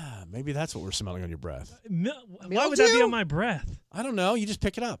that's what we're smelling on your breath. Why would that be Mildew? on my breath I don't know. You just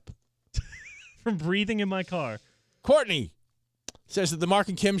pick it up. from breathing in my car? Courtney says that the Marc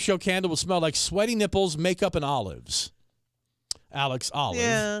and Kim Show candle will smell like sweaty nipples, makeup, and olives. Alex,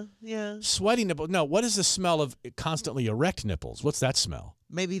 olive. Yeah. Sweaty nipples. No, what is the smell of constantly erect nipples? What's that smell?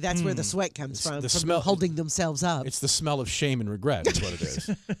 Maybe that's where the sweat comes from. the from smell- holding themselves up. It's the smell of shame and regret is what it is.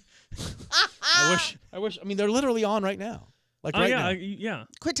 I wish. I mean, they're literally on right now. Like Oh right yeah, now. yeah.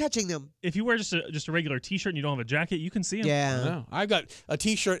 Quit touching them. If you wear just a regular T-shirt and you don't have a jacket, you can see them. Yeah. No, I got a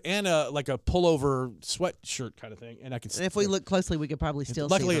T-shirt and a pullover sweatshirt kind of thing, and I can. And if we look closely, we could probably still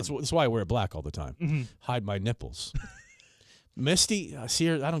luckily, see them. it's why I wear black all the time. Mm-hmm. Hide my nipples. Misty, see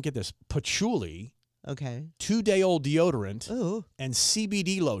here, I don't get this. Patchouli, Okay. 2-day-old deodorant, Ooh. and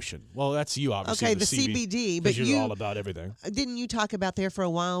CBD lotion. Well, that's you, obviously. Okay, with the CBD, 'cause but you're you all about everything. didn't you talk about there for a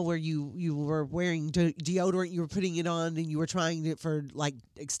while where you were wearing deodorant, you were putting it on, and you were trying it for like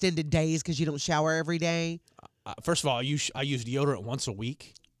extended days because you don't shower every day. First of all, I use deodorant once a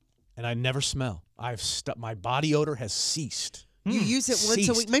week, and I never smell. My body odor has ceased. You use it once a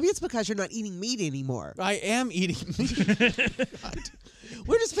Ceased. week. Maybe it's because you're not eating meat anymore. I am eating meat.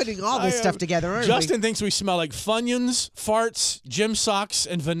 We're just putting all this stuff together, aren't Justin thinks we smell like Funyuns, farts, gym socks,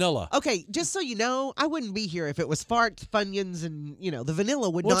 and vanilla. we? Okay, just so you know, I wouldn't be here if it was farts, Funyuns, and the vanilla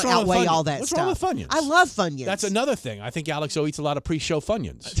would What's not wrong with outweigh Funyuns? all that What's stuff. wrong with Funyuns? I love Funyuns. That's another thing. I think Alex O eats a lot of pre-show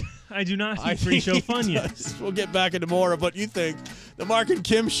Funyuns. I do not I eat pre-show think he Funyuns. does. We'll get back into more of what you think the Marc and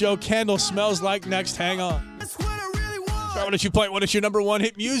Kim Show candle smells like next. Hang on. That's what I really want. Star 102.1, it's your number one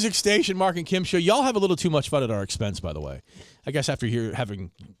hit music station, Marc and Kim Show. Y'all have a little too much fun at our expense, by the way. I guess after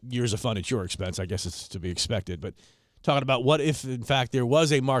having years of fun at your expense, I guess it's to be expected. But talking about what if, in fact, there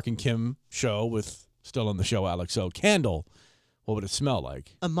was a Marc and Kim Show with, still on the show, Alex O, candle, what would it smell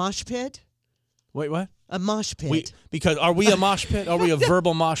like? a mosh pit. Wait, what? A mosh pit. Because are we a mosh pit? Are we a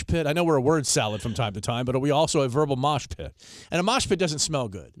verbal mosh pit? I know we're a word salad from time to time, but are we also a verbal mosh pit? And a mosh pit doesn't smell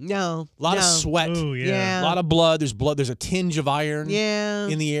good. No. A lot of no. sweat. Oh yeah. Yeah. A lot of blood. There's blood. There's a tinge of iron Yeah.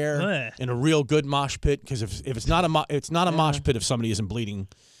 in the air Blech. in a real good mosh pit. Because if it's not a mosh pit if somebody isn't bleeding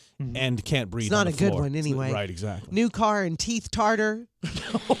and can't breathe. It's not on a the good floor. one anyway. Right, exactly. New car and teeth tartar.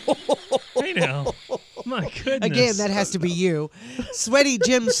 Hey now. My goodness. Again, that has to be you. Sweaty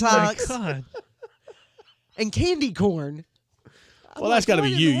gym My socks. God. And candy corn. Well, that's got to be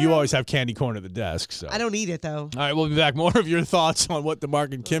you. You always have candy corn at the desk. So I don't eat it, though. All right, we'll be back. More of your thoughts on what the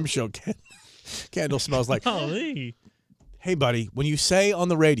Marc and Kim Show candle smells like. Golly. Hey, buddy, when you say on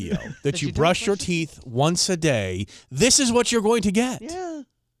the radio that you brush your teeth once a day, this is what you're going to get. Yeah.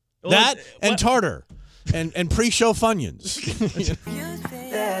 That and tartar and pre-show Funyuns.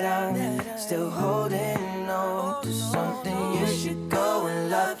 That I'm still holding on to something. You should go and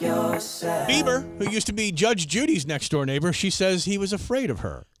love yourself. Bieber, who used to be Judge Judy's next door neighbor, she says he was afraid of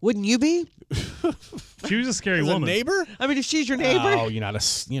her. Wouldn't you be? She was a scary As woman. a neighbor? I mean, if she's your neighbor. Oh, you're not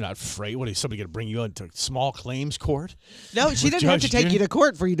afraid. What is somebody going to bring you into small claims court? No, she With doesn't have to Judge take Judy? you to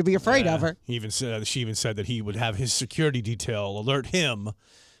court for you to be afraid of her. She even said that he would have his security detail alert him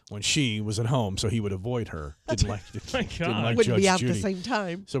when she was at home, so he would avoid her. Didn't like My God. Judge Wouldn't be out Judy. at the same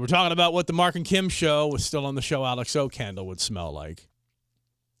time. So we're talking about what the Marc and Kim Show, was still on the show, Alex O candle would smell like.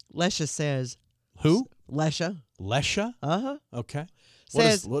 Lesha says. Who? Lesha. Lesha? Uh-huh. Okay.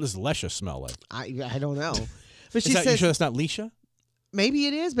 Says, what does Lesha smell like? I don't know. But she You says sure that's not Leisha? maybe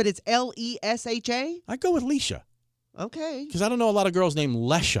it is, but it's Lesha. I go with Leisha Okay. because I don't know a lot of girls named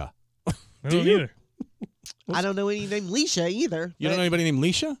Lesha. I Do don't you? either. I don't know any named Leisha either. You don't know anybody named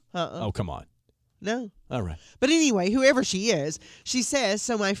Leisha? Uh-uh. Oh, come on. No. All right. But anyway, whoever she is, she says,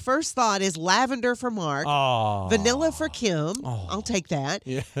 so my first thought is lavender for Mark, Oh. vanilla for Kim. I'll take that.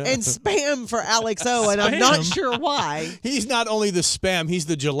 Yeah. And spam for Alex O, and I'm not Spam? sure why. He's not only the spam, he's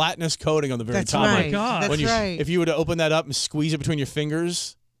the gelatinous coating on the very That's top. right. God. That's right. If you were to open that up and squeeze it between your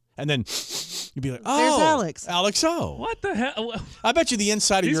fingers, and then you'd be like, oh, There's Alex. Alex O. What the hell? I bet you the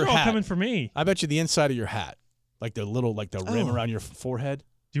inside These of are your all hat. coming for me. I bet you the inside of your hat, like the rim Oh. around your forehead.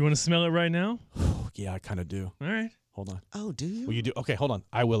 Do you want to smell it right now? Yeah, I kind of do. All right. Hold on. Oh, do you? Will you do? Okay, hold on.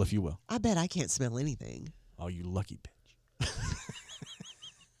 I will if you will. I bet I can't smell anything. Oh, you lucky bitch.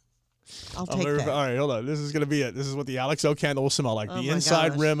 I'll Oh, take that. all right, hold on. This is going to be it. This is what the Alex O candle will smell like. Oh the my inside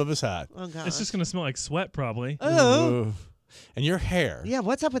gosh. rim of his hat. Oh, God. It's just going to smell like sweat, probably. Oh. Ooh. And your hair. Yeah,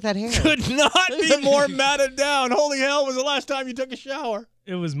 what's up with that hair? Could not be more matted down. Holy hell, was the last time you took a shower?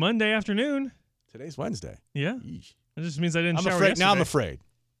 It was Monday afternoon. Today's Wednesday. Yeah. Yeesh. That just means I didn't I'm shower afraid. yesterday. Now I'm afraid.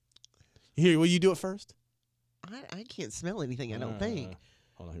 Here, will you do it first? I can't smell anything, I don't think.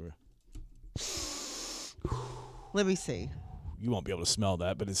 Hold on, here. Let me see. You won't be able to smell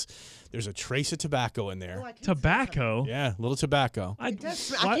that, but there's a trace of tobacco in there. Tobacco? Yeah, a little tobacco. I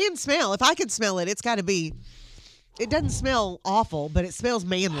can smell. If I could smell it, it's got to be. It doesn't smell awful, but it smells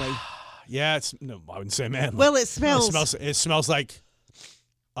manly. Yeah, I wouldn't say manly. Well, it smells. It smells like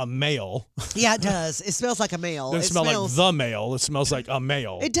a male. Yeah, it does. It smells like a male. It doesn't smell like the male. It smells like a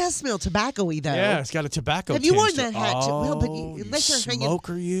male. It does smell tobacco-y, though. Yeah, it's got a tobacco. Have you worn tinge to that it. hat? Well, but Oh, unless you you're hanging,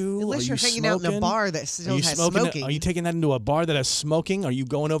 smoker, you unless Are you're you hanging out in a smoking? bar that Are still you has smoking? smoking. Are you taking that into a bar that has smoking? Are you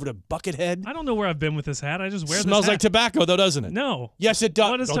going over to Buckethead? I don't know where I've been with this hat. I just wear Smells this hat. like tobacco, though, doesn't it? No. Yes, it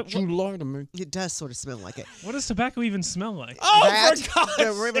does. What is Don't you lie to me. It does sort of smell like it. What does tobacco even smell like? Oh, That, for God's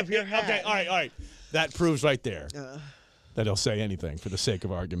the rim of sake. your hat. Okay, all right. That proves right there that he'll say anything for the sake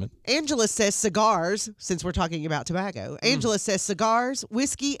of argument. Angela says cigars, since we're talking about tobacco. Angela says cigars,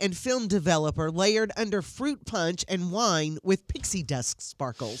 whiskey, and film developer layered under fruit punch and wine with pixie dust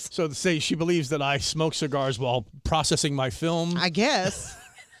sparkles. So to say she believes that I smoke cigars while processing my film. I guess.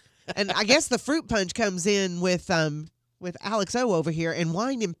 And I guess the fruit punch comes in with Alex O over here, and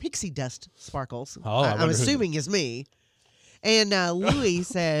wine and pixie dust sparkles. Oh, I I'm wonder who- assuming is me. And Louis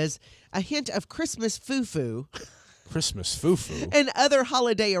says a hint of Christmas foo-foo. Christmas foo-foo. And other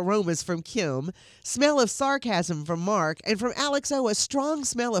holiday aromas from Kim, smell of sarcasm from Mark, and from Alex O, a strong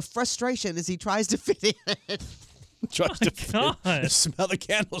smell of frustration as he tries to fit in. Tries to fit in. God. Smell the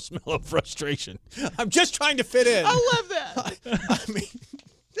candle, smell of frustration. I'm just trying to fit in. I love that. I mean,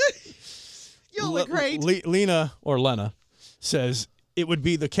 Y'all look great. Lena or Lena says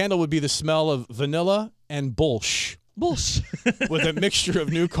the candle would be the smell of vanilla and bullsh Bullshit. with a mixture of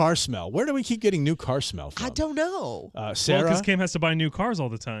new car smell. Where do we keep getting new car smell from? I don't know. Sarah? Because Kim has to buy new cars all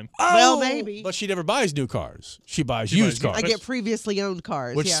the time. Well, maybe. But she never buys new cars. She buys She used buys- cars. I get previously owned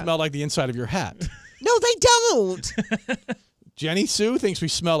cars. which yeah. smell like the inside of your hat. No, they don't. Jenny Sue thinks we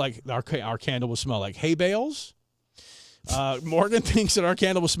smell like our candle will smell like hay bales. Morgan thinks that our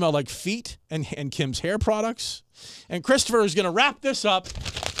candle will smell like feet and Kim's hair products. And Christopher is going to wrap this up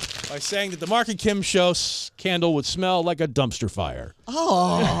by saying that the Marc and Kim Show candle would smell like a dumpster fire.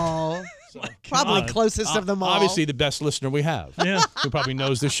 Oh. Probably God. closest of them all. Obviously, the best listener we have. Yeah. Who probably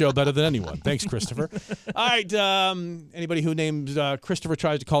knows this show better than anyone. Thanks, Christopher. All right. Anybody who names Christopher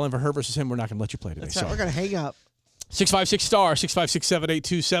tries to call in for her versus him, we're not going to let you play today. That's right. We're going to hang up. 656-STAR,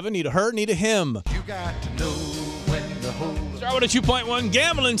 656-7827. Need a her, need a him. You got to know when to hold All Starwood at 2.1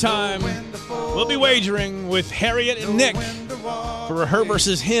 gambling time. We'll be wagering with Harriet and Nick for a her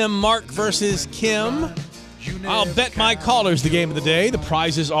versus him, Mark versus Kim. I'll bet my caller's the game of the day. The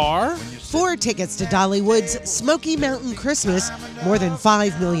prizes are 4 tickets to Dollywood's Smoky Mountain Christmas. More than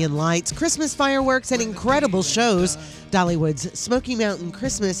 5 million lights, Christmas fireworks, and incredible shows. Dollywood's Smoky Mountain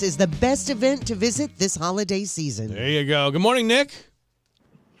Christmas is the best event to visit this holiday season. There you go. Good morning, Nick.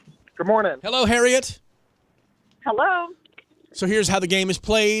 Good morning. Hello, Harriet. Hello. So here's how the game is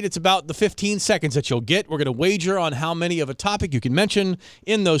played. It's about the 15 seconds that you'll get. We're going to wager on how many of a topic you can mention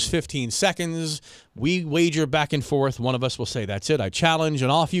in those 15 seconds. We wager back and forth. One of us will say, that's it, I challenge, and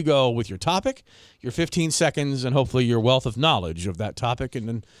off you go with your topic, your 15 seconds, and hopefully your wealth of knowledge of that topic.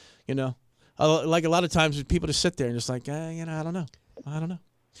 And then, like a lot of times people just sit there and just like, I don't know.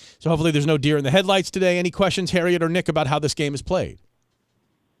 So hopefully there's no deer in the headlights today. Any questions, Harriet or Nick, about how this game is played?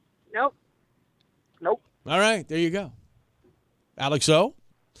 Nope. All right, there you go. Alex O.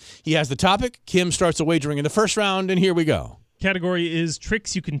 He has the topic. Kim starts the wagering in the first round, and here we go. Category is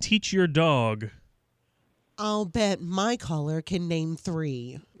tricks you can teach your dog. I'll bet my caller can name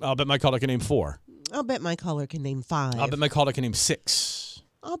 3. I'll bet my caller can name 4. I'll bet my caller can name 5. I'll bet my caller can name 6.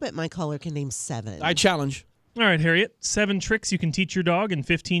 I'll bet my caller can name 7. I challenge. All right, Harriet. 7 tricks you can teach your dog in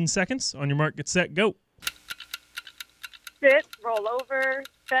 15 seconds. On your mark, get set, go. Sit, roll over,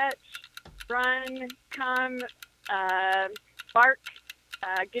 fetch, run, come, bark,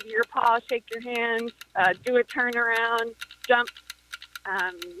 give your paw, shake your hand, do a turnaround, jump,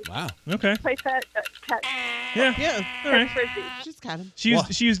 Wow. Okay. play catch, Yeah. All right. frisbee. Just got him. She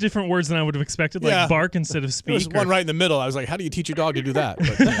used different words than I would have expected, like Yeah. bark instead of There was speak. one right in the middle. I was like, how do you teach your dog to do that?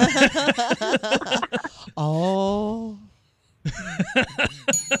 But, Oh.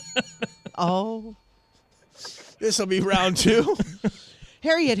 Oh. this will be round 2.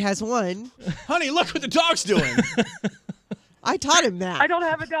 Harriet has 1. Honey, look what the dog's doing. I taught him that. I don't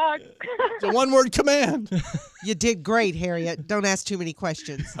have a dog. It's a one-word command. You did great, Harriet. Don't ask too many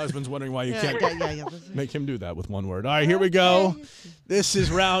questions. Husband's wondering why you Yeah, can't yeah. make him do that with one word. All right, here we go. This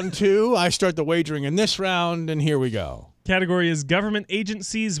is round 2. I start the wagering in this round, and here we go. Category is government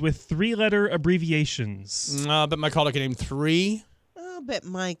agencies with 3-letter abbreviations. I'll bet my caller can name 3. I'll bet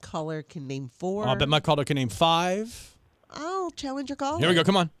my caller can name 4. I'll bet my caller can name 5. I'll challenge your caller. Here we go.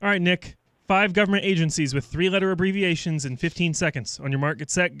 Come on. All right, Nick. 5 government agencies with 3-letter abbreviations in 15 seconds. On your mark, get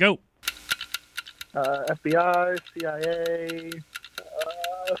set, go. FBI, CIA,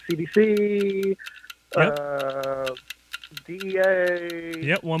 CDC, DEA.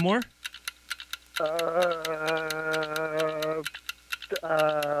 Yep, one more.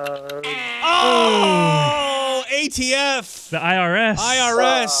 Oh, ATF. The IRS.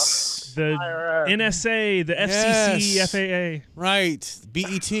 IRS. The NSA, the FCC, Yes. FAA. Right.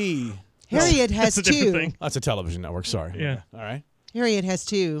 BET. Harriet has That's a different 2. thing. That's a television network. Sorry. Yeah. All right. Harriet has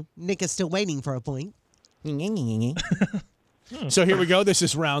 2. Nick is still waiting for a point. So here we go. This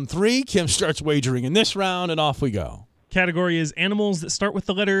is round 3. Kim starts wagering in this round, and off we go. Category is animals that start with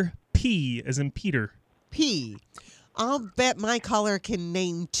the letter P, as in Peter. P. I'll bet my caller can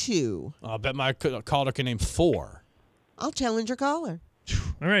name 2. I'll bet my caller can name 4. I'll challenge your caller.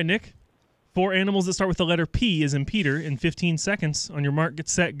 All right, Nick. 4 animals that start with the letter P, as in Peter, in 15 seconds. On your mark, get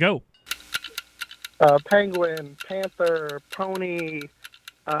set, go. Penguin, panther, pony,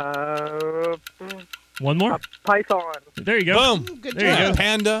 One more. python. There you go. Boom. Good There you job. go.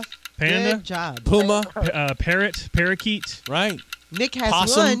 Panda. Panda, Good job. Puma. parrot, parakeet, Right. Nick has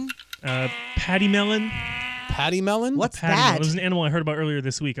Possum. 1. patty melon. Patty melon. What's Patty melon. that? It was an animal I heard about earlier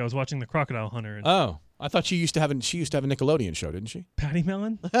this week. I was watching The Crocodile Hunter. And Oh, I thought she used to have a Nickelodeon show, didn't she? patty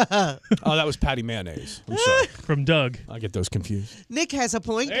melon Oh, that was Patty Mayonnaise. I'm sorry. from Doug. I get those confused. Nick has a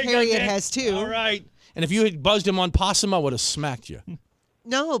point. There you go, Harriet Nick. has 2. All right. And if you had buzzed him on possum, I would have smacked you.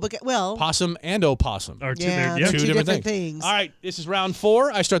 No, but well, Possum and opossum. Or two, yeah, there- they're Two two different different things. things. All right. This is round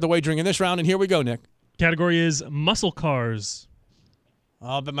 4. I start the wagering in this round, and here we go, Nick. Category is muscle cars.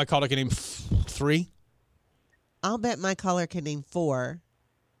 I'll bet my caller can name 3. I'll bet my caller can name 4.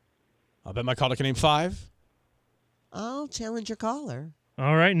 I'll bet my caller can name 5. I'll challenge your caller.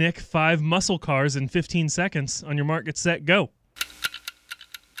 All right, Nick. 5 muscle cars in 15 seconds. On your mark, get set, go.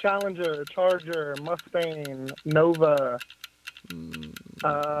 Challenger, Charger, Mustang, Nova.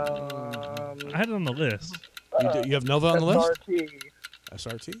 I had it on the list. You have Nova on the list? SRT.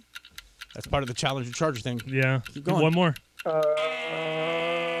 SRT? That's part of the Challenger Charger thing. Yeah. Keep going. One more.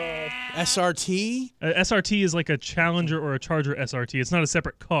 SRT? SRT is like a Challenger or a Charger SRT. It's not a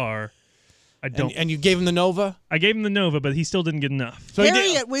separate car. I don't. And you gave him the Nova? I gave him the Nova, but he still didn't get enough. So he did-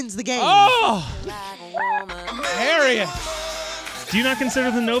 Harriet wins the game. Oh! Harriet! Do you not consider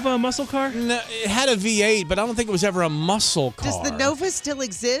the Nova a muscle car? No, it had a V8, but I don't think it was ever a muscle car. Does the Nova still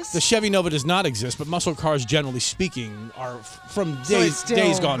exist? The Chevy Nova does not exist, but muscle cars, generally speaking, are from So days it's still-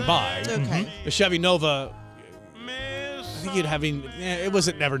 days gone by. Okay. The Chevy Nova, I think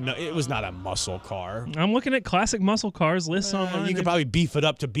it was not a muscle car. I'm looking at classic muscle cars lists online. You could probably beef it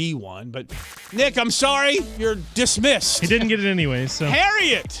up to be one, but Nick, I'm sorry, you're dismissed. He didn't get it anyway, so.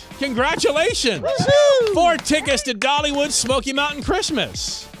 Harriet, congratulations! 4 tickets to Dollywood Smoky Mountain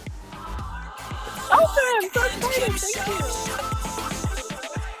Christmas. Awesome. So excited. Thank you.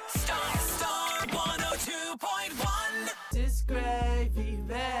 Star 102.1. This gravy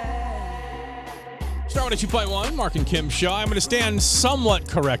bag. Star 102.1, Marc and Kim Show. I'm going to stand somewhat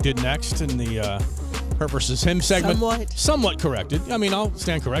corrected next in the Her versus Him segment. Somewhat corrected. I mean, I'll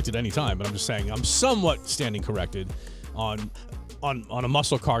stand corrected anytime, but I'm just saying I'm somewhat standing corrected on a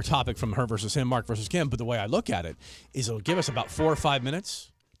muscle car topic from Her versus Him, Marc versus Kim. But the way I look at it is it'll give us about 4 or 5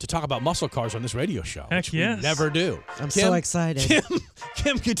 minutes to talk about muscle cars on this radio show. Heck yes. We never do. I'm so excited.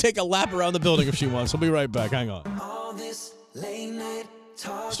 Kim can take a lap around the building if she wants. I'll be right back. Hang on. All this late night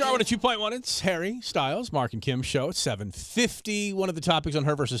talk. Star 102.1, it's Harry Styles, Marc and Kim Show. It's 7:50. One of the topics on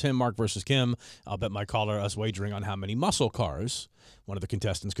Her versus Him, Marc versus Kim. I'll bet my caller us wagering on how many muscle cars one of the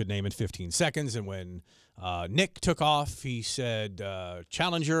contestants could name in 15 seconds. And when Nick took off, he said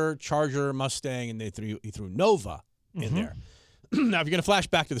Challenger, Charger, Mustang, and he threw Nova in there. Now, if you're going to flash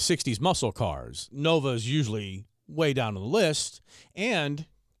back to the 60s muscle cars, Nova is usually way down on the list. And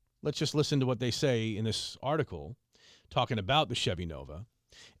let's just listen to what they say in this article talking about the Chevy Nova.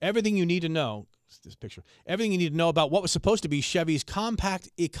 Everything you need to know, this picture, everything you need to know about what was supposed to be Chevy's compact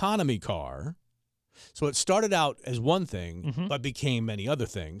economy car. So it started out as one thing, but became many other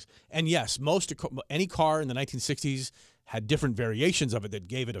things. And yes, any car in the 1960s had different variations of it that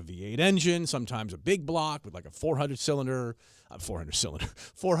gave it a V8 engine, sometimes a big block with like a 400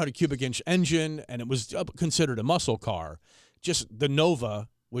 cubic inch engine, and it was considered a muscle car. Just the Nova,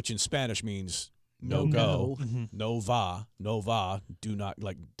 which in Spanish means no go, Nova, do not,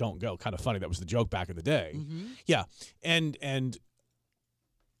 like, don't go. Kind of funny. That was the joke back in the day. Yeah, and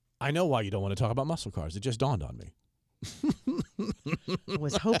I know why you don't want to talk about muscle cars. It just dawned on me. I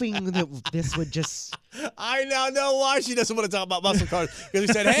was hoping that this would just... I now know why she doesn't want to talk about muscle cars. Because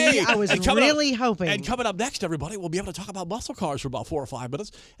we said, hey, I was really hoping. And coming up next, everybody, we'll be able to talk about muscle cars for about 4 or 5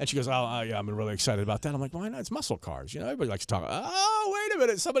 minutes. And she goes, oh, yeah, I'm really excited about that. I'm like, why not? It's muscle cars. You know, everybody likes to talk. Oh, wait a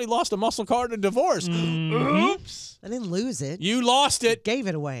minute. Somebody lost a muscle car in a divorce. Oops. I didn't lose it. You lost it. Gave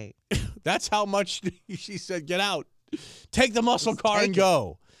it away. That's how much she said, get out. Take the muscle car and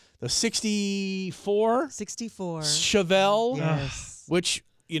go. The 64 Chevelle, yes. Which,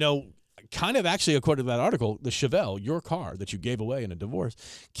 you know, kind of actually, according to that article, the Chevelle, your car that you gave away in a divorce,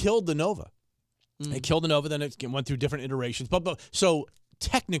 killed the Nova. It killed the Nova, then it went through different iterations. But so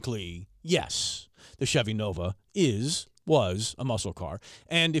technically, yes, the Chevy Nova was a muscle car.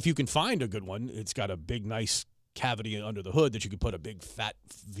 And if you can find a good one, it's got a big, nice cavity under the hood that you could put a big fat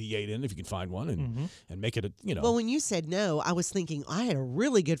V8 in if you can find one and make it a, you know. Well, when you said no, I was thinking I had a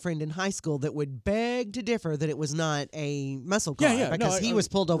really good friend in high school that would beg to differ that it was not a muscle car because he was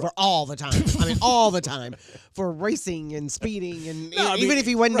pulled over all the time. I mean, all the time for racing and speeding and even if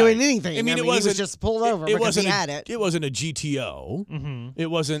he wasn't doing anything. I mean, he was just pulled over because he had it. It wasn't a GTO. It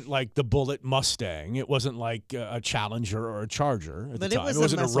wasn't like the Bullet Mustang. It wasn't like a Challenger or a Charger at the time. It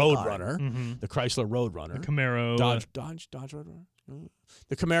wasn't a Roadrunner, the Chrysler Roadrunner. The Camaro. Dodge Roadrunner.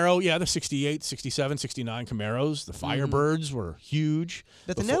 The Camaro, yeah, the 68, 67, 69 Camaros. The Firebirds were huge.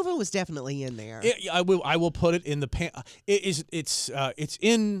 But the Nova was definitely in there. I will put it in the it's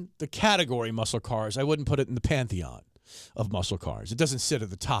in the category muscle cars. I wouldn't put it in the pantheon of muscle cars. It doesn't sit at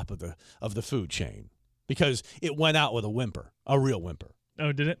the top of the food chain because it went out with a whimper, a real whimper.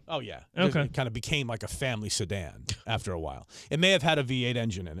 Oh, did it? Oh, yeah. Okay. It kind of became like a family sedan after a while. It may have had a V8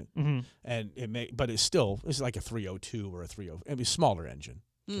 engine in it, and but it's like a 302 or a 30. It was a smaller engine.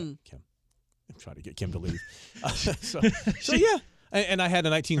 Kim, I'm trying to get Kim to leave. So yeah. And I had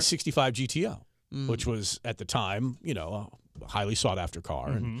a 1965 GTO, which was at the time, you know, a highly sought after car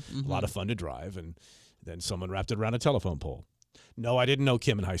and a lot of fun to drive. And then someone wrapped it around a telephone pole. No, I didn't know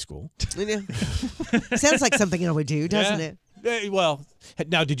Kim in high school. Sounds like something I would do, doesn't it? Well,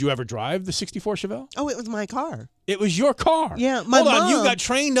 now, did you ever drive the 64 Chevelle? Oh, it was my car. It was your car? Yeah, Hold on, you got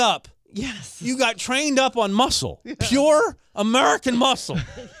trained up. Yes. You got trained up on muscle. Yeah. Pure American muscle.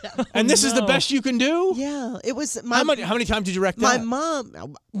 And this is the best you can do? Yeah. It was How many times did you wreck that? My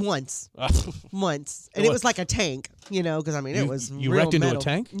mom, once. Once. And it was like a tank, you know, because, I mean, it was You real wrecked into metal. a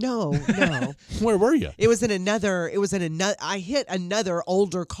tank? No. Where were you? It was in another, I hit another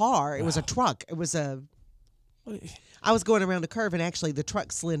older car. It was a truck. It was a... I was going around a curve and actually the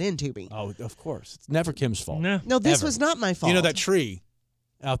truck slid into me. Oh, of course. It's never Kim's fault. No, this Ever. was not my fault. You know that tree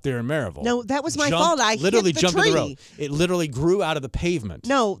out there in Maryville? No, that was my fault. I literally hit the jumped tree. in the road. It literally grew out of the pavement.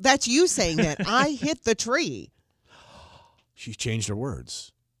 No, that's you saying that. I hit the tree. She changed her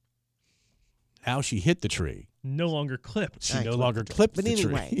words. Now she hit the tree. No longer clipped. She no longer clipped But the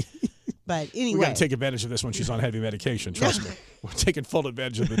anyway. tree. But anyway. We got to take advantage of this when she's on heavy medication. Trust me. We're taking full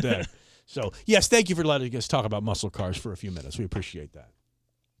advantage of the day. So, yes, thank you for letting us talk about muscle cars for a few minutes. We appreciate that.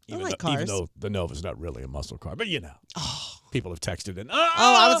 Even though the Nova's not really a muscle car. But, people have texted in.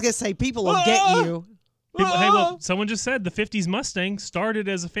 I was going to say, people will get you. Hey, well, someone just said the 50s Mustang started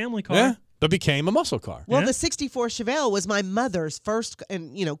as a family car. Yeah, but became a muscle car. Well, the 64 Chevelle was my mother's first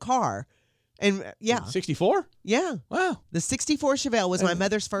car. And, 64? Yeah. Wow. The 64 Chevelle was my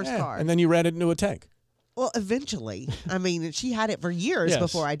mother's first car. And then you ran it into a tank. Well, eventually. I mean, she had it for years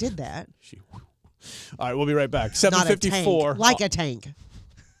before I did that. All right, we'll be right back. Not a tank, 7:54. like a tank.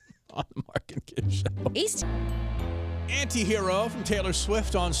 On the Marc Kim Show. Anti-Hero from Taylor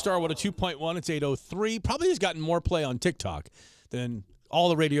Swift on Starwood at 2.1. It's 8:03. Probably has gotten more play on TikTok than all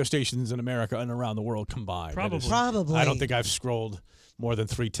the radio stations in America and around the world combined. Probably. I don't think I've scrolled more than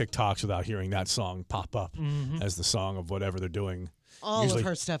 3 TikToks without hearing that song pop up as the song of whatever they're doing. All of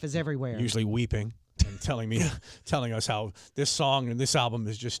her stuff is everywhere. Usually weeping and telling us how this song and this album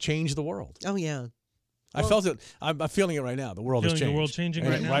has just changed the work. Oh, yeah. I felt it. I'm feeling it right now. The world has changed. The world changing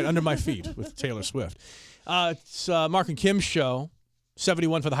right now? Right under my feet with Taylor Swift. It's Marc and Kim Show.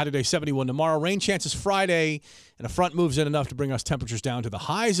 71 for the high today, 71 tomorrow. Rain chances Friday, and a front moves in enough to bring us temperatures down to the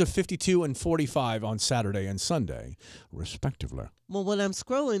highs of 52 and 45 on Saturday and Sunday, respectively. Well, when I'm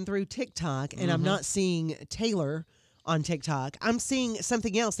scrolling through TikTok and I'm not seeing Taylor on TikTok, I'm seeing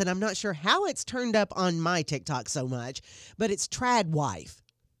something else that I'm not sure how it's turned up on my TikTok so much, but it's Tradwife.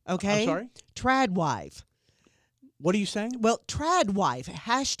 Okay? I'm sorry? Tradwife. What are you saying? Well, Tradwife.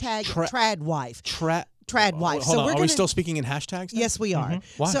 Hashtag Tradwife. Tradwife. Hold on. Are we still speaking in hashtags now? Yes, we are.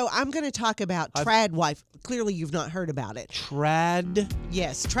 Why? So I'm going to talk about Tradwife. Clearly, you've not heard about it.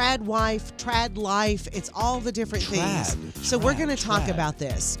 Yes, Tradwife, Tradlife. It's all the different things. So we're going to talk about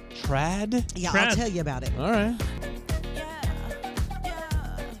this. Yeah, I'll tell you about it. All right.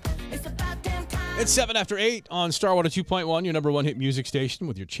 It's 7 after 8 on Starwater 2.1, your number one hit music station,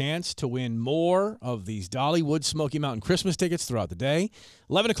 with your chance to win more of these Dollywood Smoky Mountain Christmas tickets throughout the day.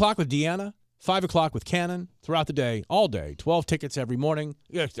 11 o'clock with Deanna, 5 o'clock with Cannon, throughout the day, all day. 12 tickets every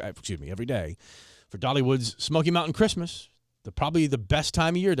every day for Dollywood's Smoky Mountain Christmas. Probably the best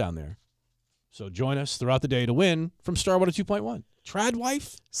time of year down there. So join us throughout the day to win from Starwater 2.1.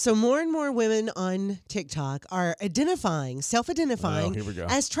 Tradwife? So more and more women on TikTok are self-identifying here we go.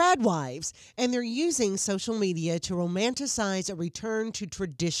 as tradwives, and they're using social media to romanticize a return to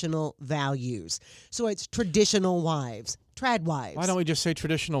traditional values. So it's traditional wives, tradwives. Why don't we just say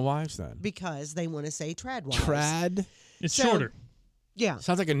traditional wives then? Because they want to say tradwives. Trad? It's shorter. Yeah.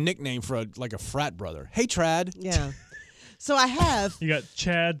 Sounds like a nickname for a frat brother. Hey, Trad. Yeah. So I have... You got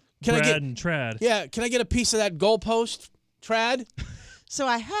Chad, Brad, and Trad. Yeah. Can I get a piece of that goalpost, Trad? So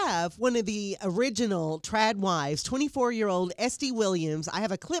I have one of the original Trad wives, 24-year-old Esty Williams. I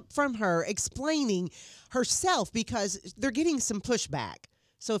have a clip from her explaining herself because they're getting some pushback.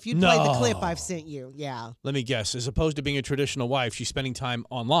 So if you'd play the clip I've sent you, yeah. Let me guess. As opposed to being a traditional wife, she's spending time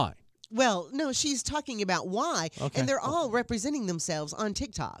online. Well, no, she's talking about why, and they're all representing themselves on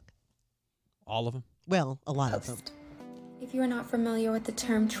TikTok. All of them? Well, a lot of them. If you are not familiar with the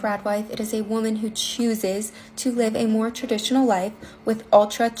term tradwife, it is a woman who chooses to live a more traditional life with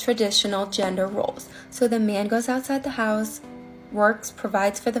ultra-traditional gender roles. So the man goes outside the house, works,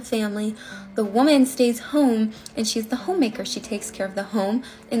 provides for the family. The woman stays home, and she's the homemaker. She takes care of the home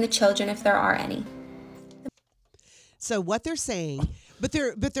and the children if there are any. So what they're saying, but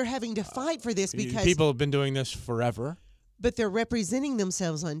they're having to fight for this because people have been doing this forever. But they're representing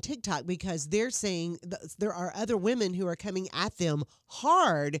themselves on TikTok because they're saying there are other women who are coming at them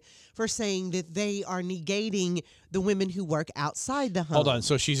hard for saying that they are negating the women who work outside the home. Hold on.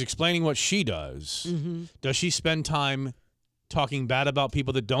 So she's explaining what she does. Mm-hmm. Does she spend time talking bad about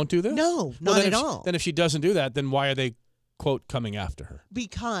people that don't do this? No, not at all. Then if she doesn't do that, then why are they, quote, coming after her?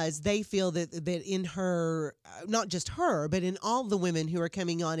 Because they feel that in her, not just her, but in all the women who are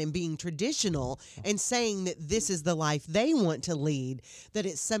coming on and being traditional and saying that this is the life they want to lead, that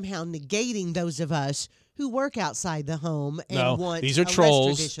it's somehow negating those of us who work outside the home and want these are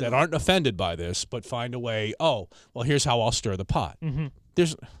trolls that aren't offended by this, but find a way, oh, well, here's how I'll stir the pot. Mm-hmm.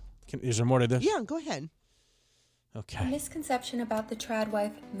 Is there more to this? Yeah, go ahead. Okay. Misconception about the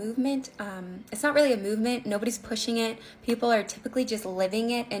Tradwife movement. It's not really a movement. Nobody's pushing it. People are typically just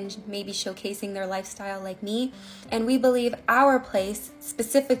living it and maybe showcasing their lifestyle like me. And we believe our place,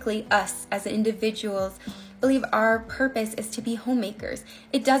 specifically us as individuals, believe our purpose is to be homemakers.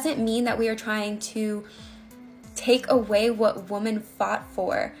 It doesn't mean that we are trying to take away what women fought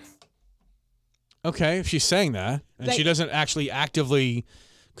for. Okay, if she's saying that, and she doesn't actually actively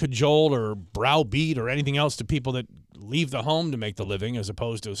cajole or browbeat or anything else to people that leave the home to make the living as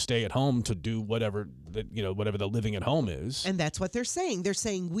opposed to stay at home to do whatever whatever the living at home is. And that's what they're saying. They're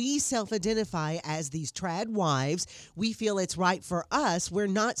saying we self-identify as these trad wives. We feel it's right for us. We're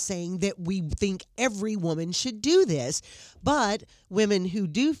not saying that we think every woman should do this, but women who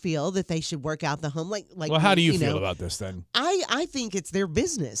do feel that they should work out the home, like. Well, how do you feel about this then? I think it's their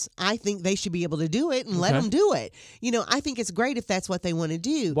business. I think they should be able to do it and let them do it. I think it's great if that's what they want to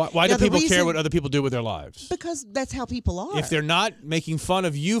do. Why do people care what other people do with their lives? Because that's how people are. If they're not making fun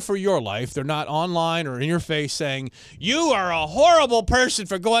of you for your life, they're not online or in your face saying, you are a horrible person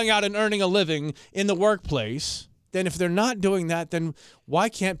for going out and earning a living in the workplace, then if they're not doing that, then why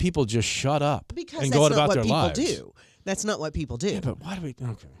can't people just shut up and go about their lives? Do. That's not what people do. Yeah, but why do we?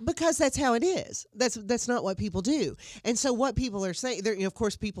 Okay. Because that's how it is. That's not what people do. And so what people are saying, of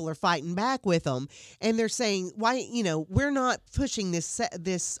course, people are fighting back with them, and they're saying, why? We're not pushing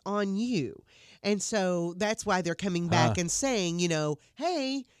this on you, and so that's why they're coming back and saying,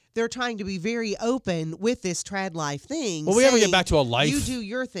 hey. They're trying to be very open with this trad life thing. Will we ever get back to a life? You do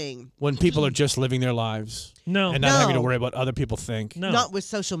your thing. When people are just living their lives? No. And not having to worry about what other people think? No. Not with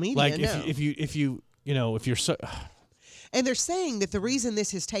social media, like no. if you're so... And they're saying that the reason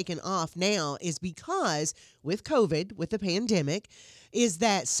this has taken off now is because with COVID, with the pandemic, is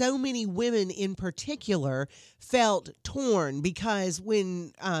that so many women in particular felt torn because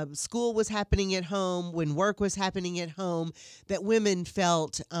when school was happening at home, when work was happening at home, that women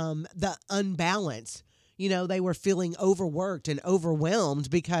felt the unbalance. They were feeling overworked and overwhelmed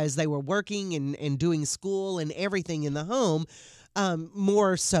because they were working and doing school and everything in the home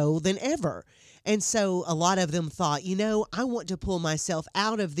more so than ever. And so a lot of them thought, I want to pull myself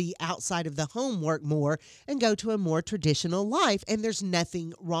out of the outside of the homework more and go to a more traditional life. And there's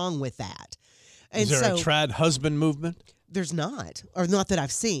nothing wrong with that. And is there a trad husband movement? There's not, or not that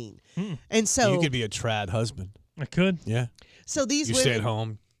I've seen. And so you could be a trad husband. I could. Yeah. So these you women, stay at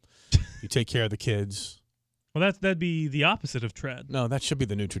home. You take care of the kids. Well, that'd be the opposite of trad. No, that should be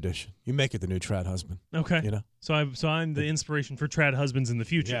the new tradition. You make it the new trad husband. Okay. So I'm the inspiration for trad husbands in the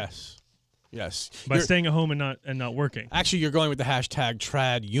future. Yes. Yes. By staying at home and not working. Actually, you're going with the hashtag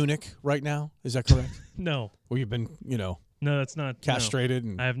trad eunuch right now. Is that correct? No. Where you've been, No, that's not castrated.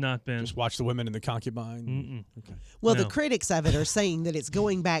 No. And I have not been. Just watch the women in the concubine. Okay. Well, the critics of it are saying that it's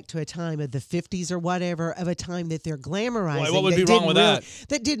going back to a time of the 50s or whatever, of a time that they're glamorizing. Why, what would be wrong with that?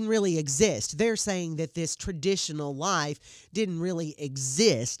 That didn't really exist. They're saying that this traditional life didn't really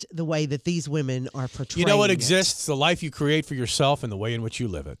exist the way that these women are portraying. You know what exists? The life you create for yourself and the way in which you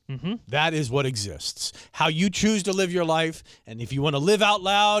live it. That is what exists. How you choose to live your life. And if you want to live out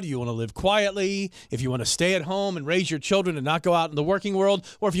loud, you want to live quietly, if you want to stay at home and raise your children and not go out in the working world,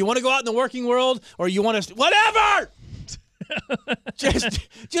 or if you want to go out in the working world, or you want to whatever,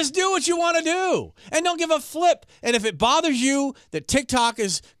 just do what you want to do and don't give a flip. And if it bothers you that TikTok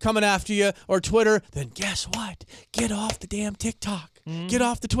is coming after you or Twitter, then guess what? Get off the damn TikTok. Get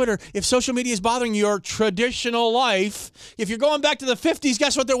off the Twitter. If social media is bothering your traditional life, if you're going back to the 50s,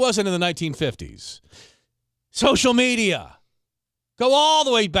 guess what there wasn't in the 1950s? Social media. Go all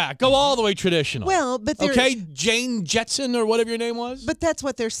the way back. Go all the way traditional. Well, but okay, Jane Jetson or whatever your name was. But that's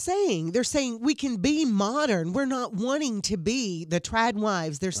what they're saying. They're saying we can be modern. We're not wanting to be the trad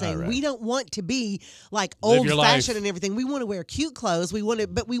wives. They're saying we don't want to be like old fashioned and everything. We want to wear cute clothes.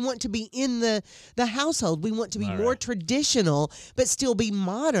 But we want to be in the household. We want to be more traditional, but still be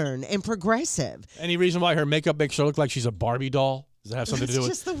modern and progressive. Any reason why her makeup makes her look like she's a Barbie doll? Does that have something to do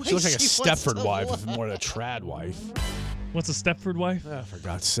with? She looks like a Stepford wife, more than a trad wife. What's a Stepford wife? Oh, for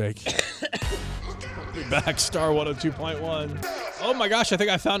God's sake. Be back, Star 102.1. Oh, my gosh, I think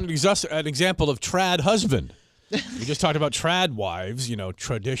I found an example of trad husband. We just talked about trad wives,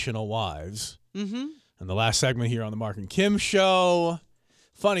 traditional wives. And the last segment here on the Marc and Kim Show.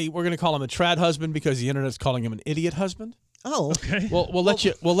 Funny, we're going to call him a trad husband because the internet's calling him an idiot husband. Oh, okay. Well, we'll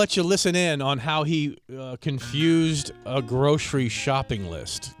let you listen in on how he confused a grocery shopping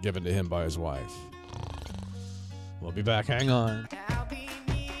list given to him by his wife. We'll be back. Hang on.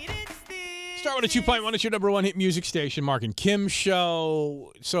 Start with a 2.1. It's your number one hit music station, Marc and Kim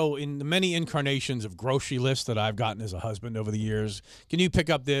Show. So in the many incarnations of grocery lists that I've gotten as a husband over the years, can you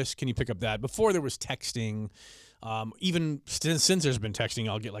pick up this? Can you pick up that? Before there was texting, Even since there's been texting,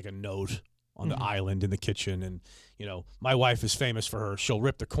 I'll get like a note on the island in the kitchen. And, my wife is famous for her. She'll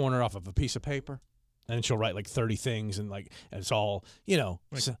rip the corner off of a piece of paper. And then she'll write like 30 things and it's all,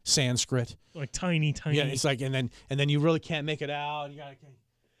 like, Sanskrit. Like tiny. Yeah, it's like, and then you really can't make it out.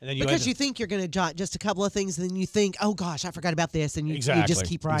 And then you think you're going to jot just a couple of things, and then you think, oh gosh, I forgot about this, and you just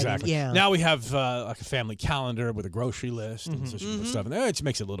keep writing. Exactly. Yeah. Now we have like a family calendar with a grocery list and such stuff, and it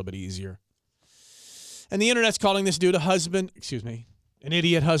makes it a little bit easier. And the internet's calling this dude an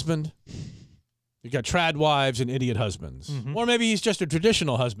idiot husband. You got Tradwives and idiot husbands, or maybe he's just a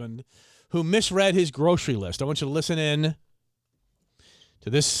traditional husband who misread his grocery list. I want you to listen in to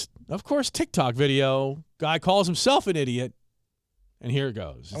this, of course, TikTok video. Guy calls himself an idiot. And here it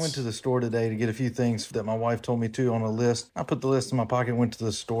goes. I went to the store today to get a few things that my wife told me to on a list. I put the list in my pocket and went to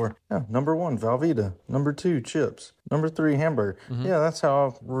the store. Yeah, number 1, Velveeta. Number 2, chips. Number 3, hamburger. Yeah, that's how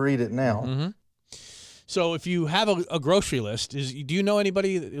I read it now. So if you have a grocery list, do you know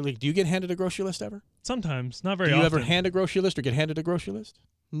anybody, do you get handed a grocery list ever? Sometimes, not very often. Do you often. ever hand a grocery list or get handed a grocery list?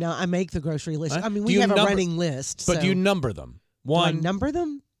 No, I make the grocery list. Right? I mean, we have a running list. But do you number them? Do I number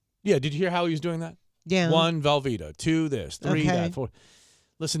them? Yeah, did you hear how he was doing that? Yeah. 1, Velveeta. 2, this. 3, that. 4.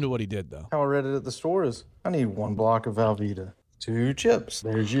 Listen to what he did, though. How I read it at the store is, I need 1 block of Velveeta. 2 chips.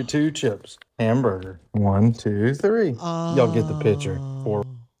 There's your 2 chips. Hamburger. 1, 2, 3. Y'all get the picture. 4.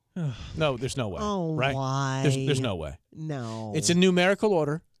 No, there's no way. Oh, right? why? There's no way. No. It's in numerical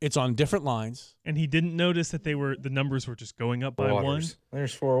order. It's on different lines. And he didn't notice that the numbers were just going up by 1.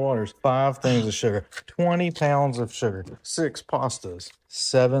 There's 4 waters. 5 things of sugar. 20 pounds of sugar. 6 pastas.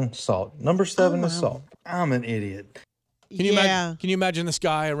 7 salt. Number 7 is salt. I'm an idiot. Can you imagine this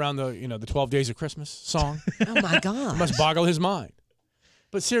guy around the 12 Days of Christmas song? Oh my God. It must boggle his mind.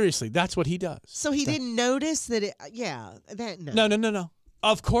 But seriously, that's what he does. So he didn't notice that No.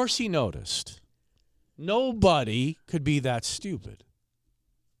 Of course he noticed. Nobody could be that stupid.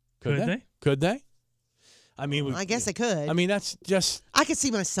 Could they? Could they? I mean, I guess they could. I mean, that's just. I could see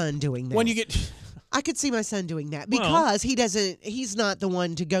my son doing that. When you get. I could see my son doing that because he's not the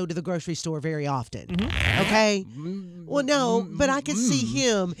one to go to the grocery store very often. Okay? Well, no, but I could see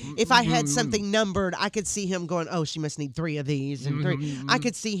him, if I had something numbered, I could see him going, oh, she must need 3 of these and 3. I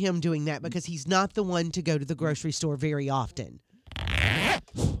could see him doing that because he's not the one to go to the grocery store very often. I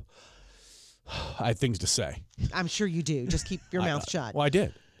have things to say. I'm sure you do. Just keep your mouth shut. Well, I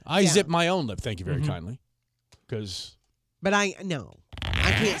did. I zipped my own lip. Thank you very kindly. But I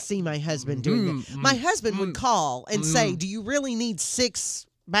can't see my husband doing that. My husband would call and say, do you really need 6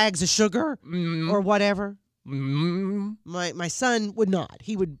 bags of sugar or whatever? My son would not.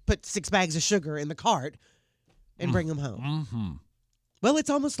 He would put 6 bags of sugar in the cart and bring them home. Well,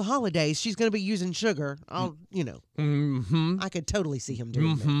 it's almost the holidays. She's going to be using sugar. I could totally see him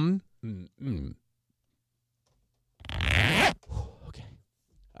doing that. Okay.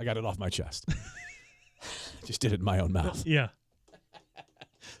 I got it off my chest. Just did it in my own mouth. Yeah.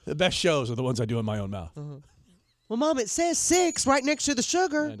 The best shows are the ones I do in my own mouth. Well, Mom, it says 6 right next to the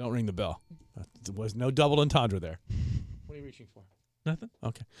sugar. Yeah, don't ring the bell. There was no double entendre there. What are you reaching for? Nothing.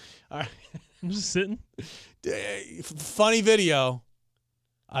 Okay. All right. I'm just sitting. Funny video.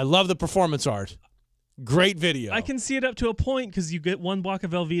 I love the performance art. Great video. I can see it up to a point because you get 1 block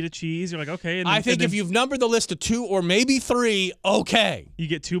of Velveeta cheese. You're like, okay. And I think if you've numbered the list to 2 or maybe 3, okay. You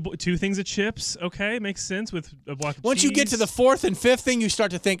get two things of chips. Okay, makes sense with a block of Once cheese. you get to the 4th and 5th thing, you start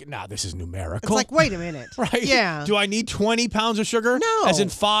to think, nah, this is numerical. It's like, wait a minute. Right? Yeah. Do I need 20 pounds of sugar? No. As in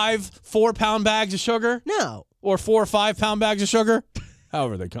 5 4-pound bags of sugar? No. Or 4 or 5-pound bags of suger?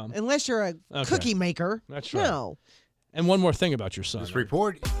 However they come. Unless you're a cookie maker. That's right. No. And one more thing about your son. This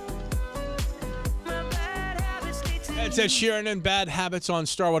report. It says Sheeran and Bad Habits on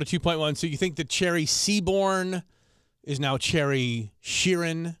Starwater 2.1. So you think that Cherry Seaborn is now Cherry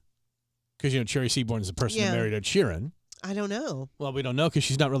Sheeran? Because, Cherry Seaborn is the person who married Ed Sheeran. I don't know. Well, we don't know because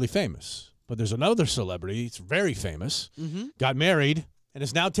she's not really famous. But there's another celebrity. It's very famous. Got married and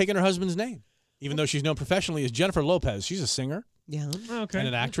is now taking her husband's name. Even though she's known professionally as Jennifer Lopez. She's a singer. Yeah. Okay. And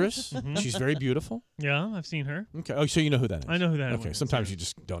an actress. She's very beautiful. Yeah, I've seen her. Okay. Oh, so you know who that is? I know who that is. Okay. Sometimes you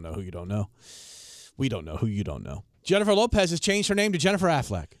just don't know who you don't know. We don't know who you don't know. Jennifer Lopez has changed her name to Jennifer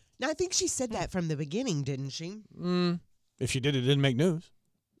Affleck. Now, I think she said that from the beginning, didn't she? If she did, it didn't make news.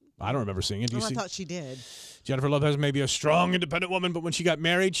 I don't remember seeing it. Do you see? I thought she did. Jennifer Lopez may be a strong, independent woman, but when she got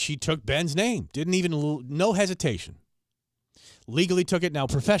married, she took Ben's name. Didn't even, no hesitation. Legally took it. Now,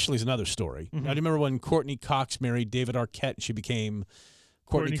 professionally is another story. Now, do you remember when Courtney Cox married David Arquette and she became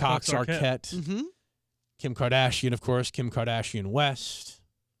Courtney Cox Arquette? Kim Kardashian, of course, Kim Kardashian West,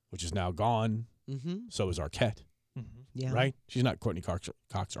 which is now gone. So is Arquette. Yeah. Right? She's not Courtney Cox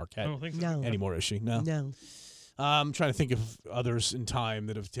Arquette I don't think so. No. anymore, is she? No. No. I'm trying to think of others in time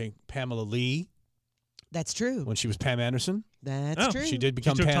that have taken Pamela Lee. That's true. When she was Pam Anderson. That's true. She did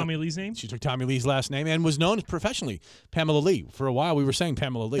become She took Tommy Lee's name? She took Tommy Lee's last name and was known professionally Pamela Lee. For a while, we were saying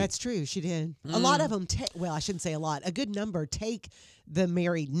Pamela Lee. That's true. She did. A lot of them well, I shouldn't say a lot. A good number take the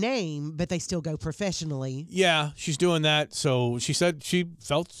married name, but they still go professionally. Yeah, she's doing that. So she said she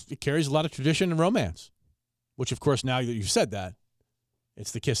felt it carries a lot of tradition and romance, which, of course, now that you've said that,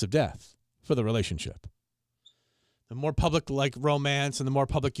 it's the kiss of death for the relationship. The more public like romance and the more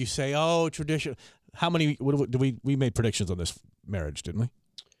public you say, oh, tradition. How many we made predictions on this marriage, didn't we?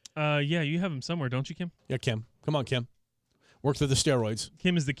 Yeah, you have them somewhere, don't you, Kim? Yeah, Kim. Come on, Kim. Work through the steroids.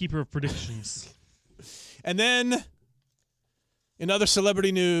 Kim is the keeper of predictions. And then, in other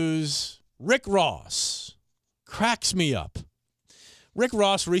celebrity news, Rick Ross cracks me up. Rick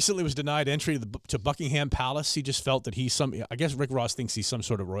Ross recently was denied entry to Buckingham Palace. He just felt that I guess Rick Ross thinks he's some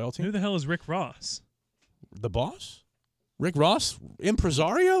sort of royalty. Who the hell is Rick Ross? The boss? Rick Ross?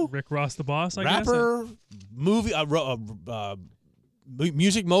 Impresario? Rick Ross the boss, I Rapper? Movie?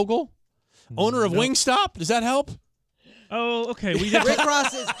 Music mogul? Owner of Wingstop? Does that help? Oh, okay. We did Rick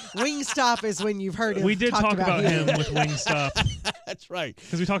Ross's Wingstop is when you've heard him. We did talk about him with Wingstop. That's right.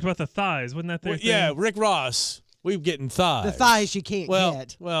 Because we talked about the thighs. Wasn't that their thing? Yeah, Rick Ross. We're getting thighs. The thighs you can't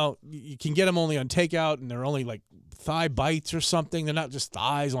get. Well, you can get them only on takeout, and they're only like thigh bites or something. They're not just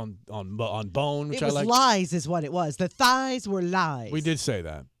thighs on bone, which it was I like. lies is what it was. The thighs were lies. We did say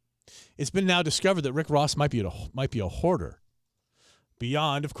that. It's been now discovered that Rick Ross might be a hoarder.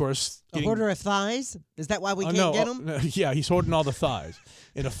 Beyond, of course. A hoarder of thighs? Is that why we can't get them? Yeah, he's hoarding all the thighs.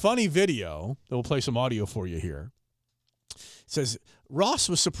 In a funny video, we'll play some audio for you here. It says, Ross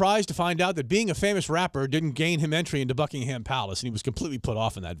was surprised to find out that being a famous rapper didn't gain him entry into Buckingham Palace, and he was completely put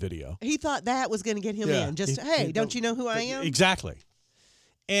off in that video. He thought that was going to get him in. Just, hey, don't you know who I am? Exactly.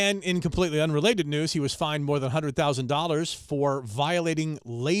 And in completely unrelated news, he was fined more than $100,000 for violating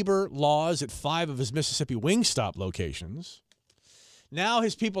labor laws at 5 of his Mississippi Wingstop locations. Now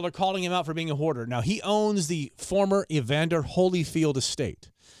his people are calling him out for being a hoarder. Now, he owns the former Evander Holyfield estate.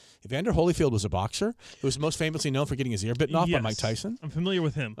 Evander Holyfield was a boxer who was most famously known for getting his ear bitten off by Mike Tyson. I'm familiar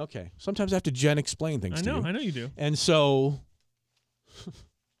with him. Okay. Sometimes I have to Jen explain things to you. I know you do. And so,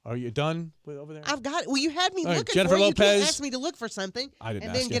 are you done with over there? I've got it. Well, you had me looking Jennifer for it. Lopez. You can't ask me to look for something I didn't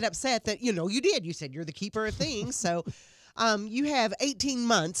and ask then you. get upset that, you did. You said you're the keeper of things. So you have 18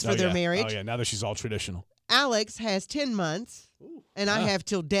 months for their marriage. Oh, yeah. Now that she's all traditional. Alex has 10 months. And I have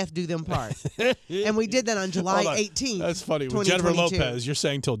till death do them part. And we did that on July 18th. That's funny. With Jennifer Lopez, you're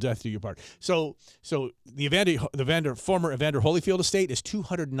saying till death do you part. So the former Evander Holyfield estate is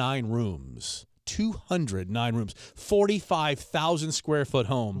 209 rooms. 209 rooms. 45,000 square foot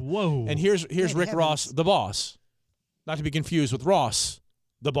home. Whoa. And here's Rick Ross, the boss. Not to be confused with Ross,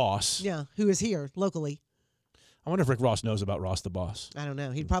 the boss. Yeah, who is here locally. I wonder if Rick Ross knows about Ross the boss. I don't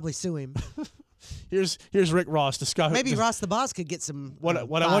know. He'd probably sue him. Here's Rick Ross discussing. Maybe Ross the boss could get some what I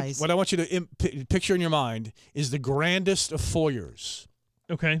want you to picture in your mind is the grandest of foyers.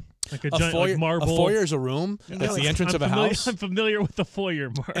 Okay, like a giant like marble. A foyer is a room. That's the entrance of a house. I'm familiar with the foyer,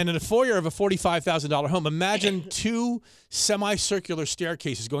 Mark. And in a foyer of a $45,000 home, imagine 2 semicircular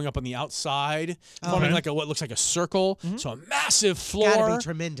staircases going up on the outside, forming like what looks like a circle. Mm-hmm. So a massive floor, gotta be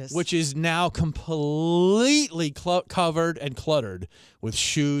tremendous, which is now completely covered and cluttered with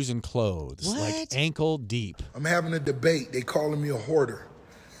shoes and clothes, like ankle deep. I'm having a debate. They calling me a hoarder.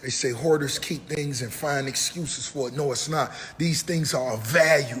 They say hoarders keep things and find excuses for it. No, it's not. These things are of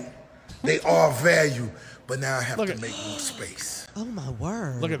value. They are value. But now I have to make more space. Oh, my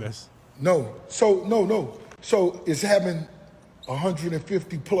word. Look at this. No. No. So it's having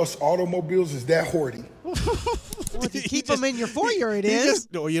 150 plus automobiles. Is that hoarding? Well, if you keep them in your foyer, it is.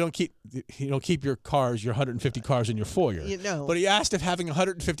 No, you don't keep your cars, your 150 cars in your foyer. But he asked if having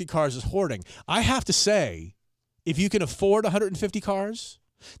 150 cars is hoarding. I have to say, if you can afford 150 cars,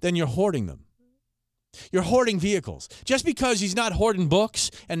 then you're hoarding them. You're hoarding vehicles. Just because he's not hoarding books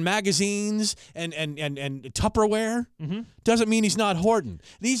and magazines and Tupperware doesn't mean he's not hoarding.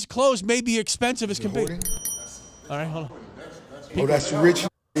 These clothes may be expensive as can be. All right, hold on. Oh, that's rich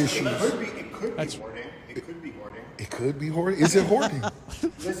issues. It could be hoarding. It could be hoarding. It could be hoarding. Is it hoarding?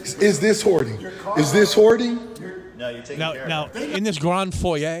 Is this hoarding? Is this hoarding? No, you're taking care now of it. in this grand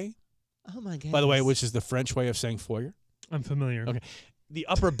foyer. Oh my God. By the way, which is the French way of saying foyer. I'm familiar. Okay. The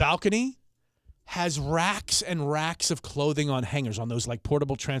upper balcony has racks and racks of clothing on hangers, on those like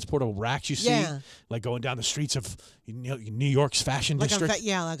transportable racks you see, like going down the streets of New York's fashion district.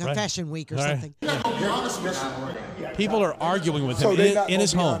 Like a fashion week or something. Yeah. People are arguing with him in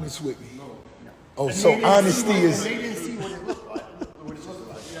his home. Honest with me. Oh, so honesty is. They didn't see what it looked like.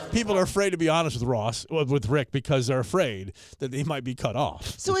 People are afraid to be honest with Rick, because they're afraid that they might be cut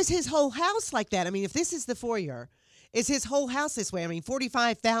off. So is his whole house like that? I mean, if this is the foyer, is his whole house this way? I mean,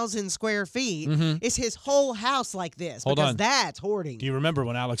 45,000 square feet. Is his whole house like this? Hold because on. that's hoarding. Do you remember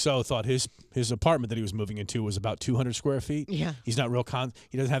when Alex O thought his apartment that he was moving into was about 200 square feet? Yeah. He's not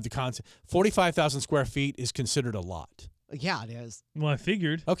he doesn't have the concept. 45,000 square feet is considered a lot. Yeah, it is. Well, I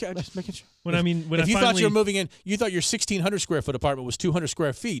figured. Okay, I'm just making sure. If you thought you were moving in, you thought your 1,600 square foot apartment was 200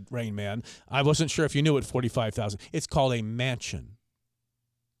 square feet, Rain Man. I wasn't sure if you knew it. 45,000. It's called a mansion.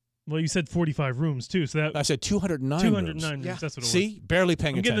 Well, you said 45 rooms too, so that I said 209. 209 rooms. Yeah. That's what it was. See, barely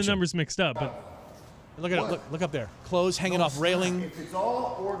paying I'm attention. getting the numbers mixed up, but Look at it. Look up there. Clothes hanging off railing. If it's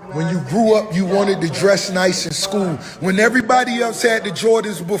all organized. When you grew up, you wanted to dress nice in school. When everybody else had the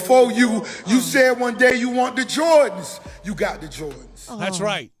Jordans before you, you said one day you want the Jordans. You got the Jordans. That's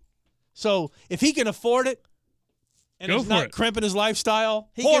right. So if he can afford it, and Go he's for not it. crimping his lifestyle,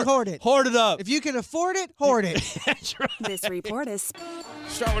 He can hoard it. Hoard it up. If you can afford it, hoard it. That's right. This report is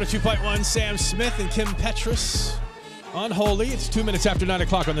Start with a 2.1. Sam Smith and Kim Petras. Unholy. It's 2 minutes after 9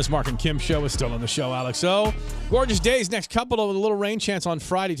 o'clock on this Marc and Kim show. Is still on the show, Alex O. Gorgeous days. Next couple of a little rain chance on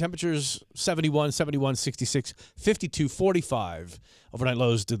Friday. Temperatures 71, 66, 52, 45. Overnight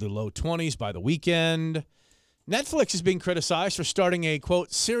lows to the low 20s by the weekend. Netflix is being criticized for starting a,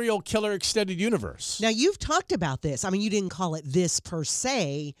 quote, serial killer extended universe. Now, you've talked about this. I mean, you didn't call it this per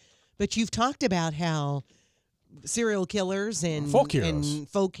se, but you've talked about how serial killers and folk heroes and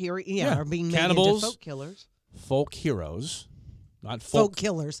folk heroes are being made cannibals, into folk killers. Folk heroes, not folk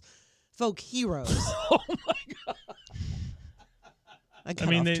killers. Folk heroes. Oh, my God. I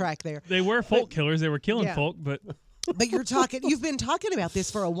got off track there. They were folk killers. They were killing folk, but... But you've been talking about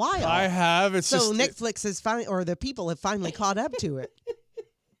this for a while. I have. It's so just, Netflix has the people have finally caught up to it.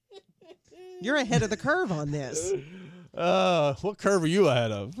 You're ahead of the curve on this. What curve are you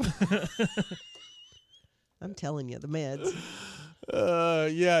ahead of? I'm telling you, the meds.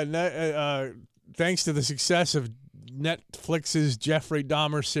 Thanks to the success of Netflix's Jeffrey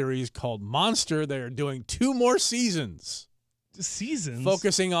Dahmer series called Monster, they are doing 2 more seasons. Seasons?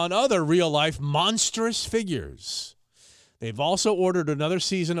 Focusing on other real-life monstrous figures. They've also ordered another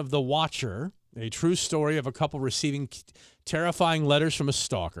season of The Watcher, a true story of a couple receiving terrifying letters from a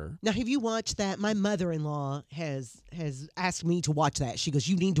stalker. Now, have you watched that? My mother-in-law has asked me to watch that. She goes,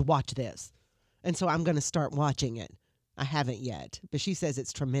 "You need to watch this." And so I'm going to start watching it. I haven't yet, but she says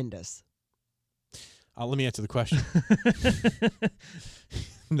it's tremendous. Let me answer the question.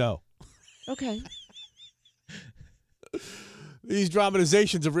 No. Okay. These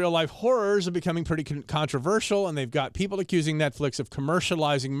dramatizations of real-life horrors are becoming pretty controversial, and they've got people accusing Netflix of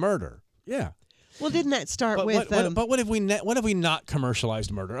commercializing murder. Yeah. Well, didn't that start with... But what have we not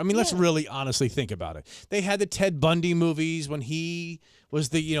commercialized murder? I mean, let's really honestly think about it. They had the Ted Bundy movies when he was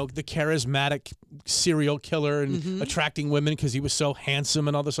the charismatic serial killer and attracting women because he was so handsome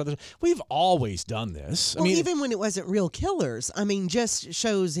and all this other stuff. We've always done this. Well, even when it wasn't real killers. I mean, just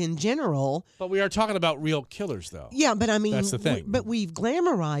shows in general. But we are talking about real killers, though. Yeah, but I mean... That's the thing. But we've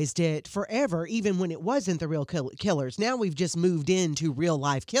glamorized it forever, even when it wasn't the real killers. Now we've just moved into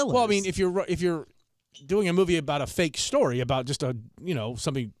real-life killers. Well, I mean, if you're doing a movie about a fake story about just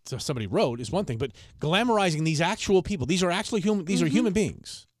somebody wrote is one thing, but glamorizing these actual people, these are actually human. These are human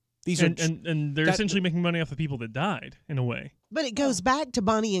beings. These are and they're essentially making money off the people that died in a way. But it goes back to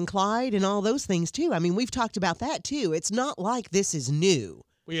Bonnie and Clyde and all those things too. I mean, we've talked about that too. It's not like this is new.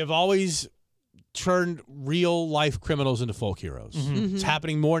 We have always turned real life criminals into folk heroes. It's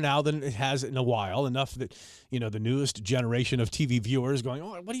happening more now than it has in a while. Enough that the newest generation of TV viewers going,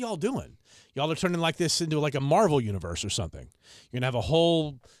 "Oh, what are y'all doing? Y'all are turning like this into like a Marvel universe or something. You're gonna have a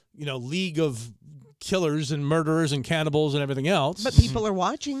whole league of killers and murderers and cannibals and everything else." But people are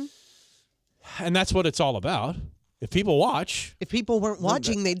watching, and that's what it's all about. If people watch, if people weren't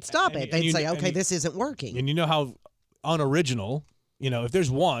watching, they'd stop it. They'd say, "Okay, this isn't working." And you know how unoriginal. If there's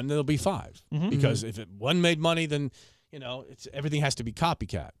one, there'll be 5. Because if one made money, then everything has to be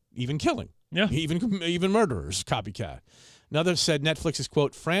copycat. Even killing, even murderers, copycat. Another said Netflix is,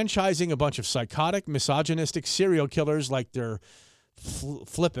 quote, franchising a bunch of psychotic, misogynistic serial killers like they're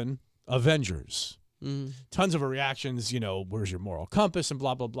flipping Avengers. Tons of reactions. Where's your moral compass and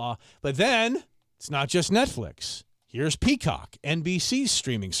blah blah blah. But then it's not just Netflix. Here's Peacock, NBC's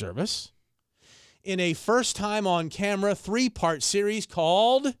streaming service, in a first-time on-camera 3-part series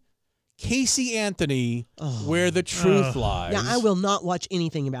called Casey Anthony, Where the Truth Lies. Yeah, I will not watch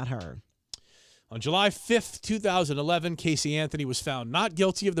anything about her. On July 5th, 2011, Casey Anthony was found not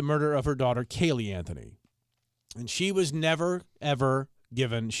guilty of the murder of her daughter, Kaylee Anthony. And she was never, ever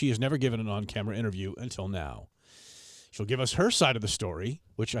given an on-camera interview until now. She'll give us her side of the story,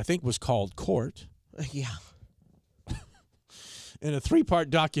 which I think was called Court. Yeah. In a 3-part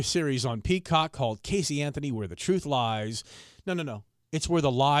docuseries on Peacock called Casey Anthony, Where the Truth Lies. No. It's Where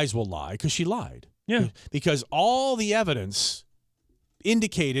the Lies Will Lie, because she lied. Yeah. Because all the evidence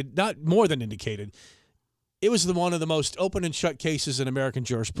indicated, not more than indicated, it was one of the most open and shut cases in American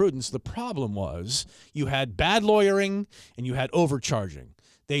jurisprudence. The problem was you had bad lawyering and you had overcharging.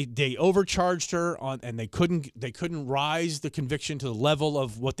 They overcharged her and they couldn't rise the conviction to the level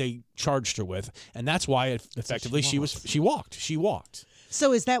of what they charged her with, and that's why effectively she walked.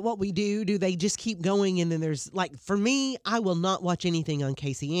 So is that what we do? Do they just keep going and then there's like, for me, I will not watch anything on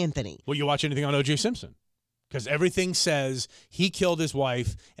Casey Anthony. Will you watch anything on O.J. Simpson? Because everything says he killed his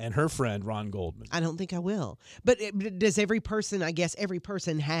wife and her friend, Ron Goldman. I don't think I will. But does every person, I guess every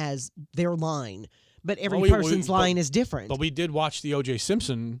person has their line, but every person's line is different. But we did watch the O.J.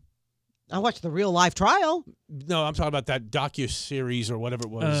 Simpson. I watched the real life trial. No, I'm talking about that docuseries or whatever it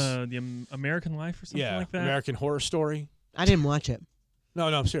was. The American Life or something like that? American Horror Story. I didn't watch it. No,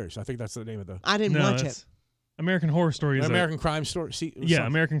 I'm serious. I think that's the name of the... I didn't watch it. American Horror Story is American Crime Story. See,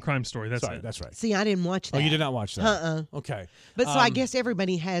 American Crime Story. That's it. That's right. See, I didn't watch that. Oh, you did not watch that? Okay. But so I guess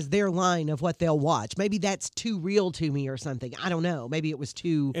everybody has their line of what they'll watch. Maybe that's too real to me or something. I don't know. Maybe it was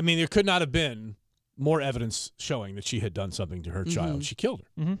too... I mean, there could not have been more evidence showing that she had done something to her child. She killed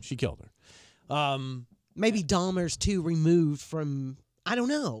her. Mm-hmm. She killed her. Maybe Dahmer's too removed from... I don't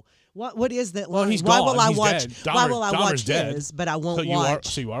know. What is that? Well, he's why gone. will I He's watch? dead. Why will I Dahmer's watch dead. his? But I won't So watch.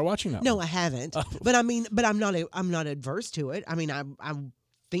 So you are watching that? No, one? I haven't. But I mean, but I'm not adverse to it. I mean, I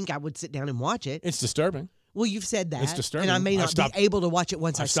think I would sit down and watch it. It's disturbing. Well, you've said that. It's disturbing. And I may not be able to watch it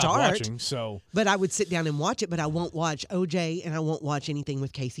once I stopped start. watching, so. But I would sit down and watch it. But I won't watch OJ, and I won't watch anything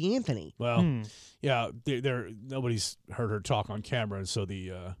with Casey Anthony. Well, yeah, nobody's heard her talk on camera, and so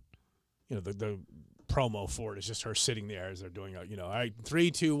the promo for it is just her sitting there as they're doing all right,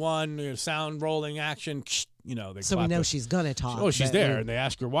 3, 2, 1, sound rolling, action. They so we know she's gonna talk. Oh, she's there, and they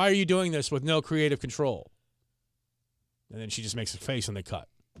ask her, "Why are you doing this with no creative control?" And then she just makes a face, and they cut.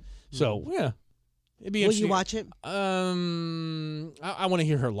 So yeah, it'd be interesting. Will you watch it? I want to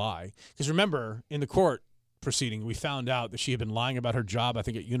hear her lie, because remember in the court proceeding, we found out that she had been lying about her job, I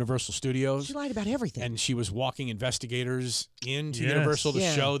think, at Universal Studios. She lied about everything. And she was walking investigators into Universal to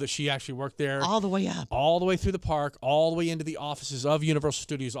show that she actually worked there. All the way up. All the way through the park, all the way into the offices of Universal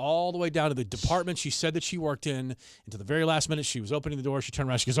Studios, all the way down to the department she said that she worked in. Until the very last minute, she was opening the door. She turned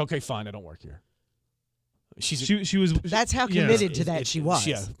around. She goes, "Okay, fine, I don't work here." She was. That's how committed to that she was.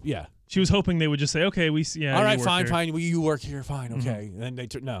 Yeah. She was hoping they would just say, "Okay, we see." Yeah, all right, fine, here. fine. Well, you work here, fine, okay. And then they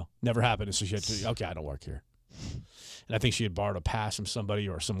no, never happened. So she had to, okay, I don't work here. And I think she had borrowed a pass from somebody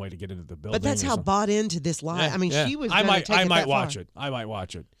or some way to get into the building. But that's how bought into this lie. Yeah, I mean, she was. I might watch it. I might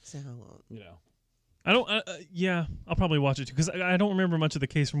watch it. So, I don't. Yeah, I'll probably watch it too because I don't remember much of the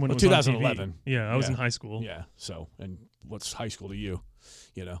case from when it was 2011. on TV. Yeah, I was in high school. Yeah. So, and what's high school to you?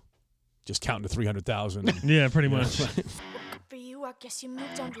 Just counting to 300,000. Yeah, pretty much. For you, I guess you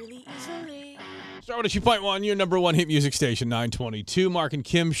moved on really easily. Start with 2.1, your number one hit music station, 922, Marc and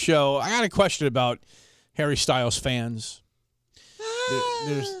Kim Show. I got a question about Harry Styles fans.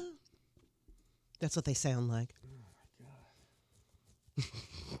 That's what they sound like. Oh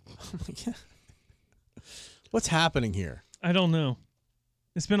my God. What's happening here? I don't know.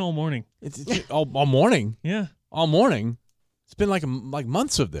 It's been all morning. It's all morning? Yeah. All morning? It's been like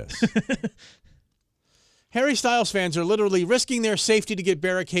months of this. Harry Styles fans are literally risking their safety to get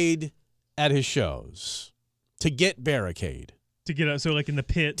barricade at his shows. To get barricade. To get up, so like in the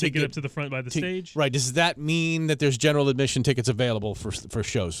pit, to get up to the front by the stage? Right. Does that mean that there's general admission tickets available for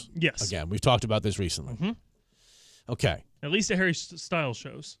shows? Yes. Again, we've talked about this recently. Mm-hmm. Okay. At least at Harry Styles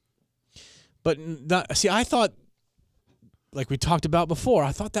shows. But I thought, like we talked about before,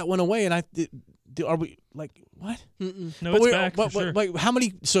 I thought that went away, and are we like what? No, it's back for sure. Like how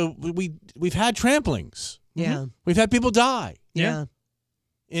many? So we've had tramplings. Yeah. We've had people die. Yeah.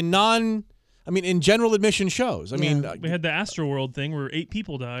 In general admission shows. I mean, we had the Astroworld thing where 8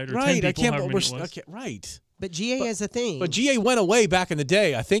 people died, or right? 10 people. Right. But GA is a thing. But GA went away back in the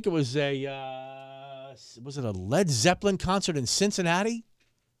day. I think it was was it a Led Zeppelin concert in Cincinnati,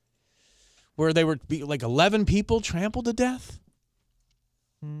 where they were like 11 people trampled to death.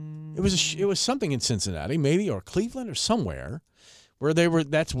 It was something in Cincinnati, maybe, or Cleveland, or somewhere, where they were.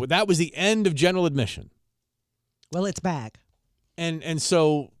 That was the end of general admission. Well, it's back, and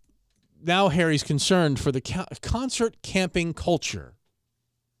so now Harry's concerned for the concert camping culture.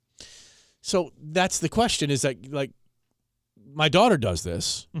 So that's the question: is that like my daughter does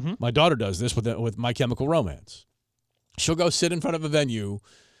this? Mm-hmm. My daughter does this with My Chemical Romance. She'll go sit in front of a venue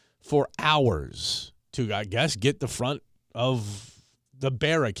for hours to, I guess, get the front of the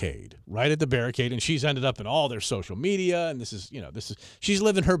barricade, right at the barricade, and she's ended up in all their social media, and this is she's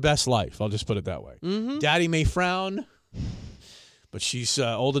living her best life. I'll just put it that way. Mm-hmm. Daddy may frown, but she's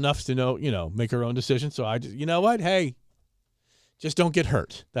old enough to know, make her own decisions. So you know what? Hey, just don't get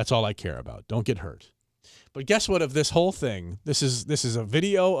hurt. That's all I care about. Don't get hurt. But guess what? Of this whole thing, this is a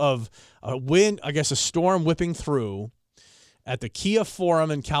video of a storm whipping through at the Kia Forum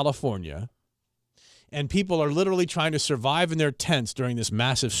in California. And people are literally trying to survive in their tents during this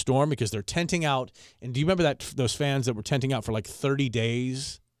massive storm because they're tenting out. And do you remember those fans that were tenting out for like 30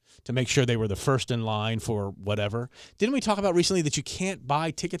 days to make sure they were the first in line for whatever? Didn't we talk about recently that you can't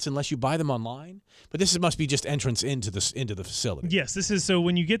buy tickets unless you buy them online? But this must be just entrance into the facility. Yes, this is so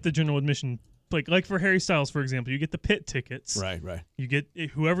when you get the general admission, like for Harry Styles, for example, you get the pit tickets. Right. You get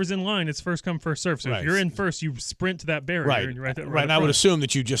whoever's in line. It's first come, first serve. So if you're in first, you sprint to that barrier. Right. And you're right. And I would assume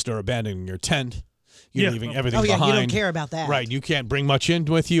that you just are abandoning your tent. You're leaving everything behind. You don't care about that. Right. You can't bring much in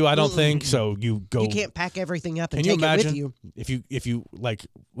with you, I don't think. So you go. You can't pack everything up and Can you take imagine it with you. if you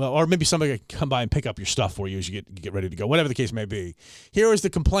or maybe somebody could come by and pick up your stuff for you as you get ready to go, whatever the case may be. Here is the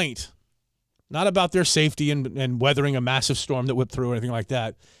complaint. Not about their safety and weathering a massive storm that whipped through or anything like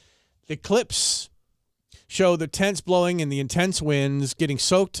that. The clips show the tents blowing in the intense winds, getting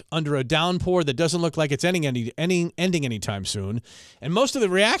soaked under a downpour that doesn't look like it's ending anytime soon. And most of the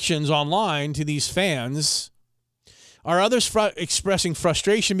reactions online to these fans are others expressing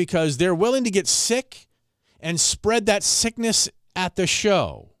frustration because they're willing to get sick and spread that sickness at the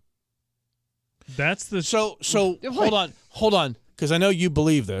show. That's the so. Hold on, because I know you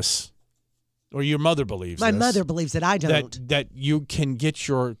believe this. Or your mother believes My this, mother believes that I don't. That you can get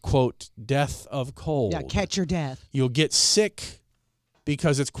your, quote, death of cold. Yeah, catch your death. You'll get sick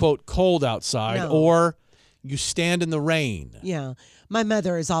because it's, quote, cold outside, No. or you stand in the rain. Yeah. My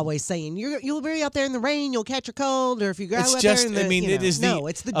mother is always saying, you'll be out there in the rain, you'll catch a cold, or if you go It's out just, there in the, it is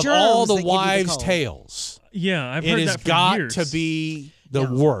it's the of germs all the that give you wives' cold. tales. Yeah, I've heard it that has for got years. to be the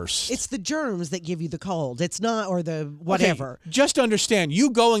worst. It's the germs that give you the cold. It's not, or the whatever. Okay, just understand, you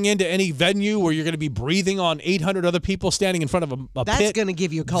going into any venue where you're going to be breathing on 800 other people standing in front of a That's pit. going to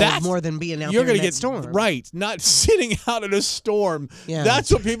give you a cold more than being out You're there in gonna that storm. Right, not sitting out in a storm. Yeah.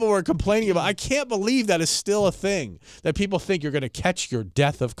 That's what people were complaining about. I can't believe that is still a thing, that people think you're going to catch your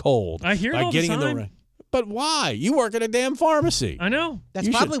death of cold I hear it by all getting the in the time. rain. But why? You work at a damn pharmacy. I know. That's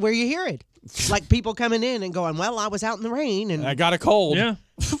You probably should- where you hear it. Like people coming in and going, well, I was out in the rain. And I got a cold. Yeah.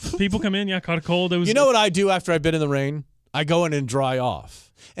 People come in, caught a cold. It was. You know what I do after I've been in the rain? I go in and dry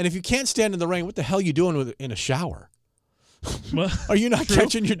off. And if you can't stand in the rain, what the hell are you doing in a shower? Well, Are you not true.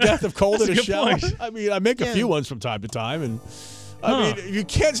 catching your death of cold That's in a a good shower? point. I mean, I make a few ones from time to time, and I mean, you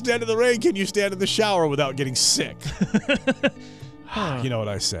can't stand in the rain. Can you stand in the shower without getting sick? You know what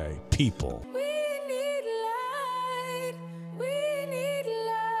I say, people.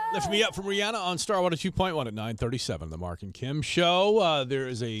 Lift Me Up from Rihanna on Star 102.1 at 9:37. The Marc and Kim Show. There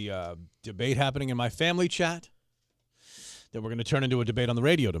is a debate happening in my family chat that we're going to turn into a debate on the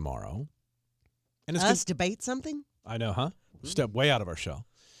radio tomorrow. And it's debate something? I know, huh? Step way out of our show.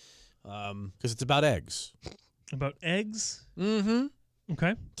 Because it's about eggs. About eggs? Mm-hmm.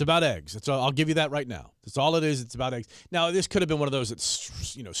 Okay. It's about eggs. I'll give you that right now. That's all it is. It's about eggs. Now, this could have been one of those that's,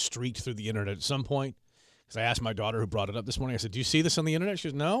 streaked through the internet at some point. Because I asked my daughter who brought it up this morning, I said, do you see this on the internet? She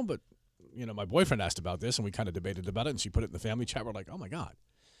goes, no, but, my boyfriend asked about this, and we kind of debated about it, and she put it in the family chat. We're like, oh, my God.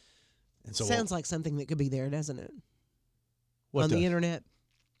 And so Sounds like something that could be there, doesn't it? What on does? the internet.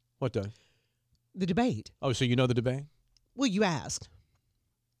 What does? The debate. Oh, so you know the debate? Well, you asked.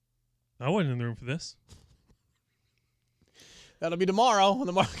 I wasn't in the room for this. That'll be tomorrow on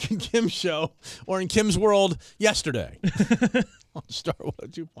the Marc and Kim Show, or in Kim's world yesterday on Star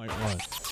 102.1.